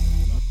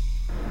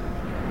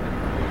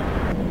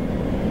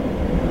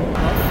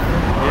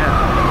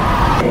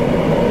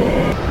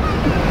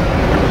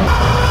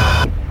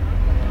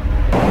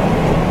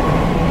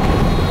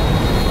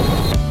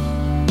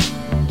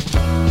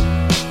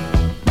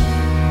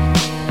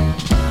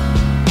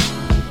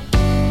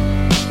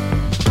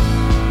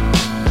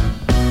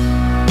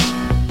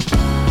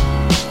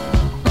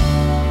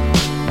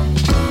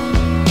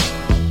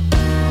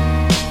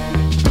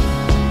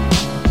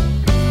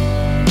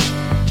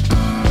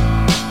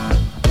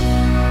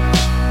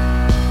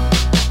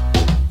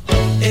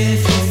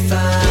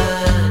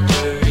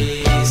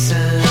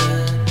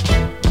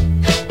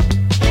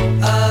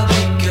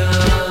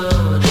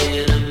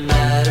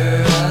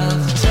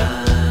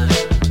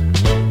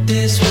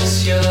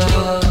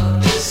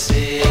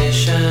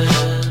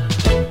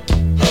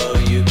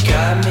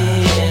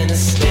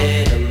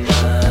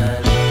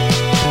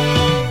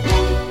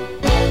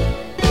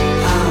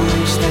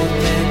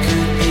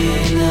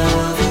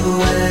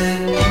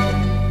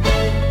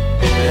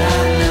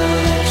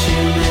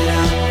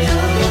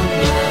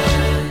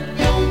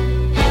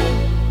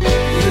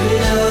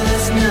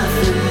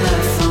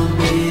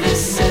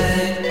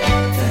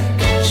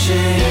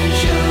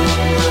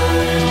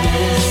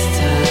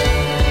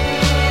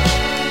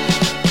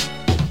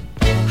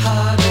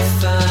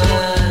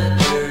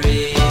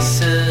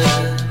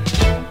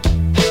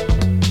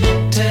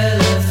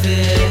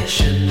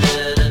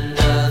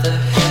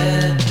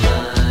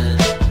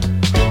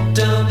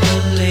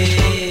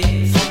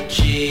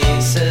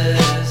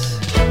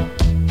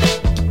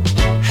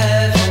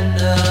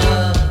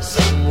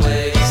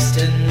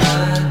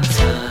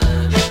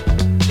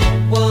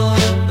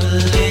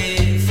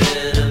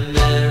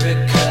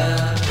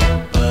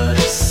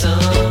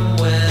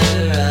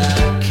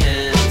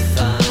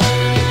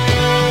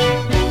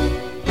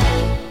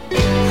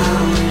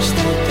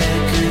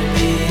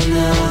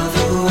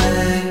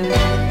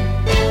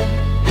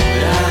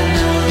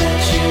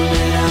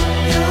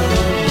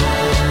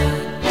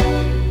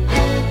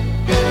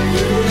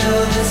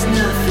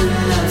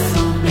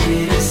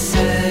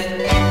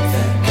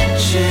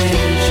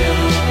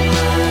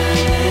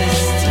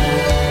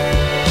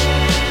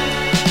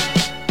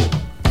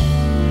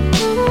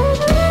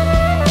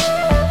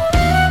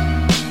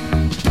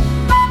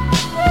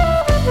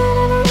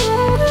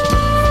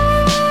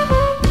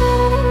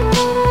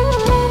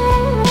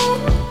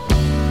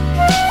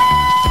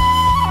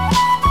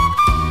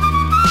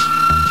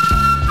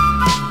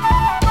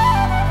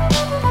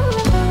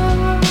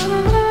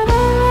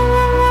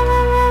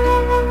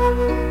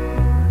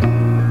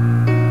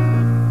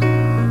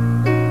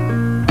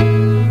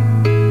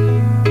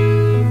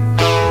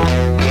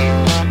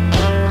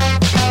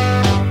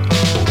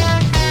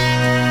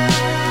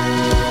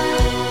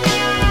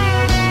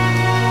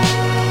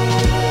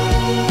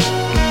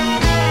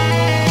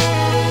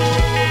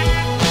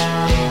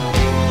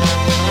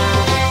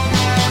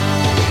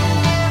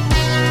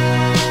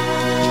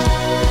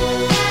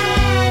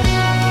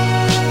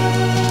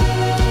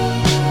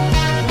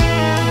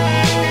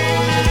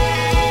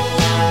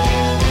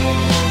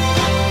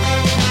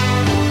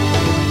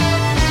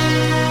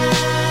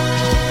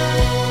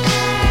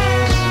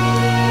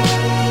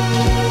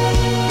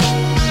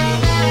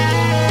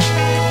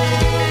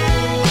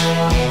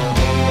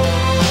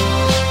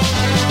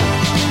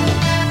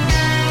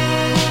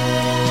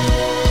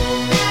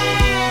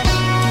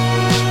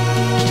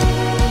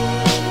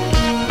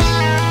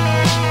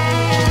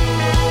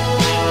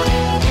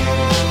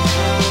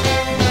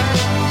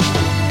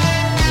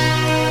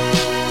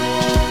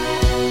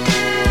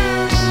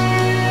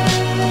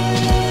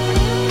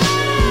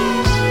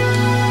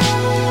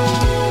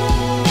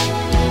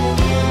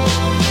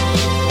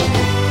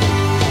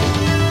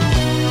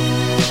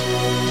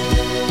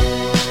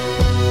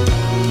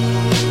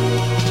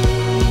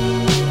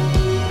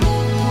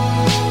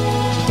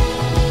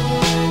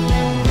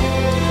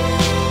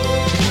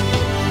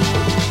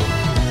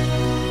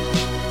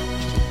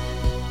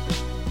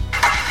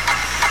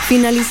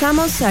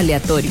 Finalizamos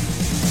Aleatorio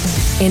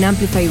en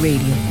Amplify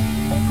Radio.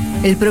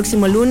 El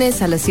próximo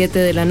lunes a las 7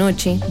 de la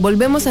noche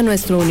volvemos a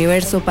nuestro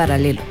universo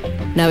paralelo,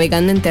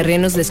 navegando en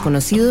terrenos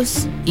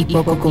desconocidos y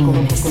poco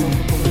comunes.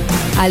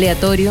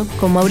 Aleatorio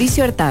con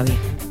Mauricio Artavia,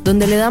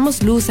 donde le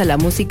damos luz a la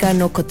música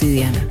no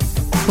cotidiana.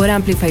 Por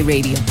Amplify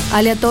Radio.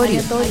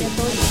 Aleatorio.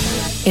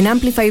 En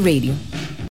Amplify Radio.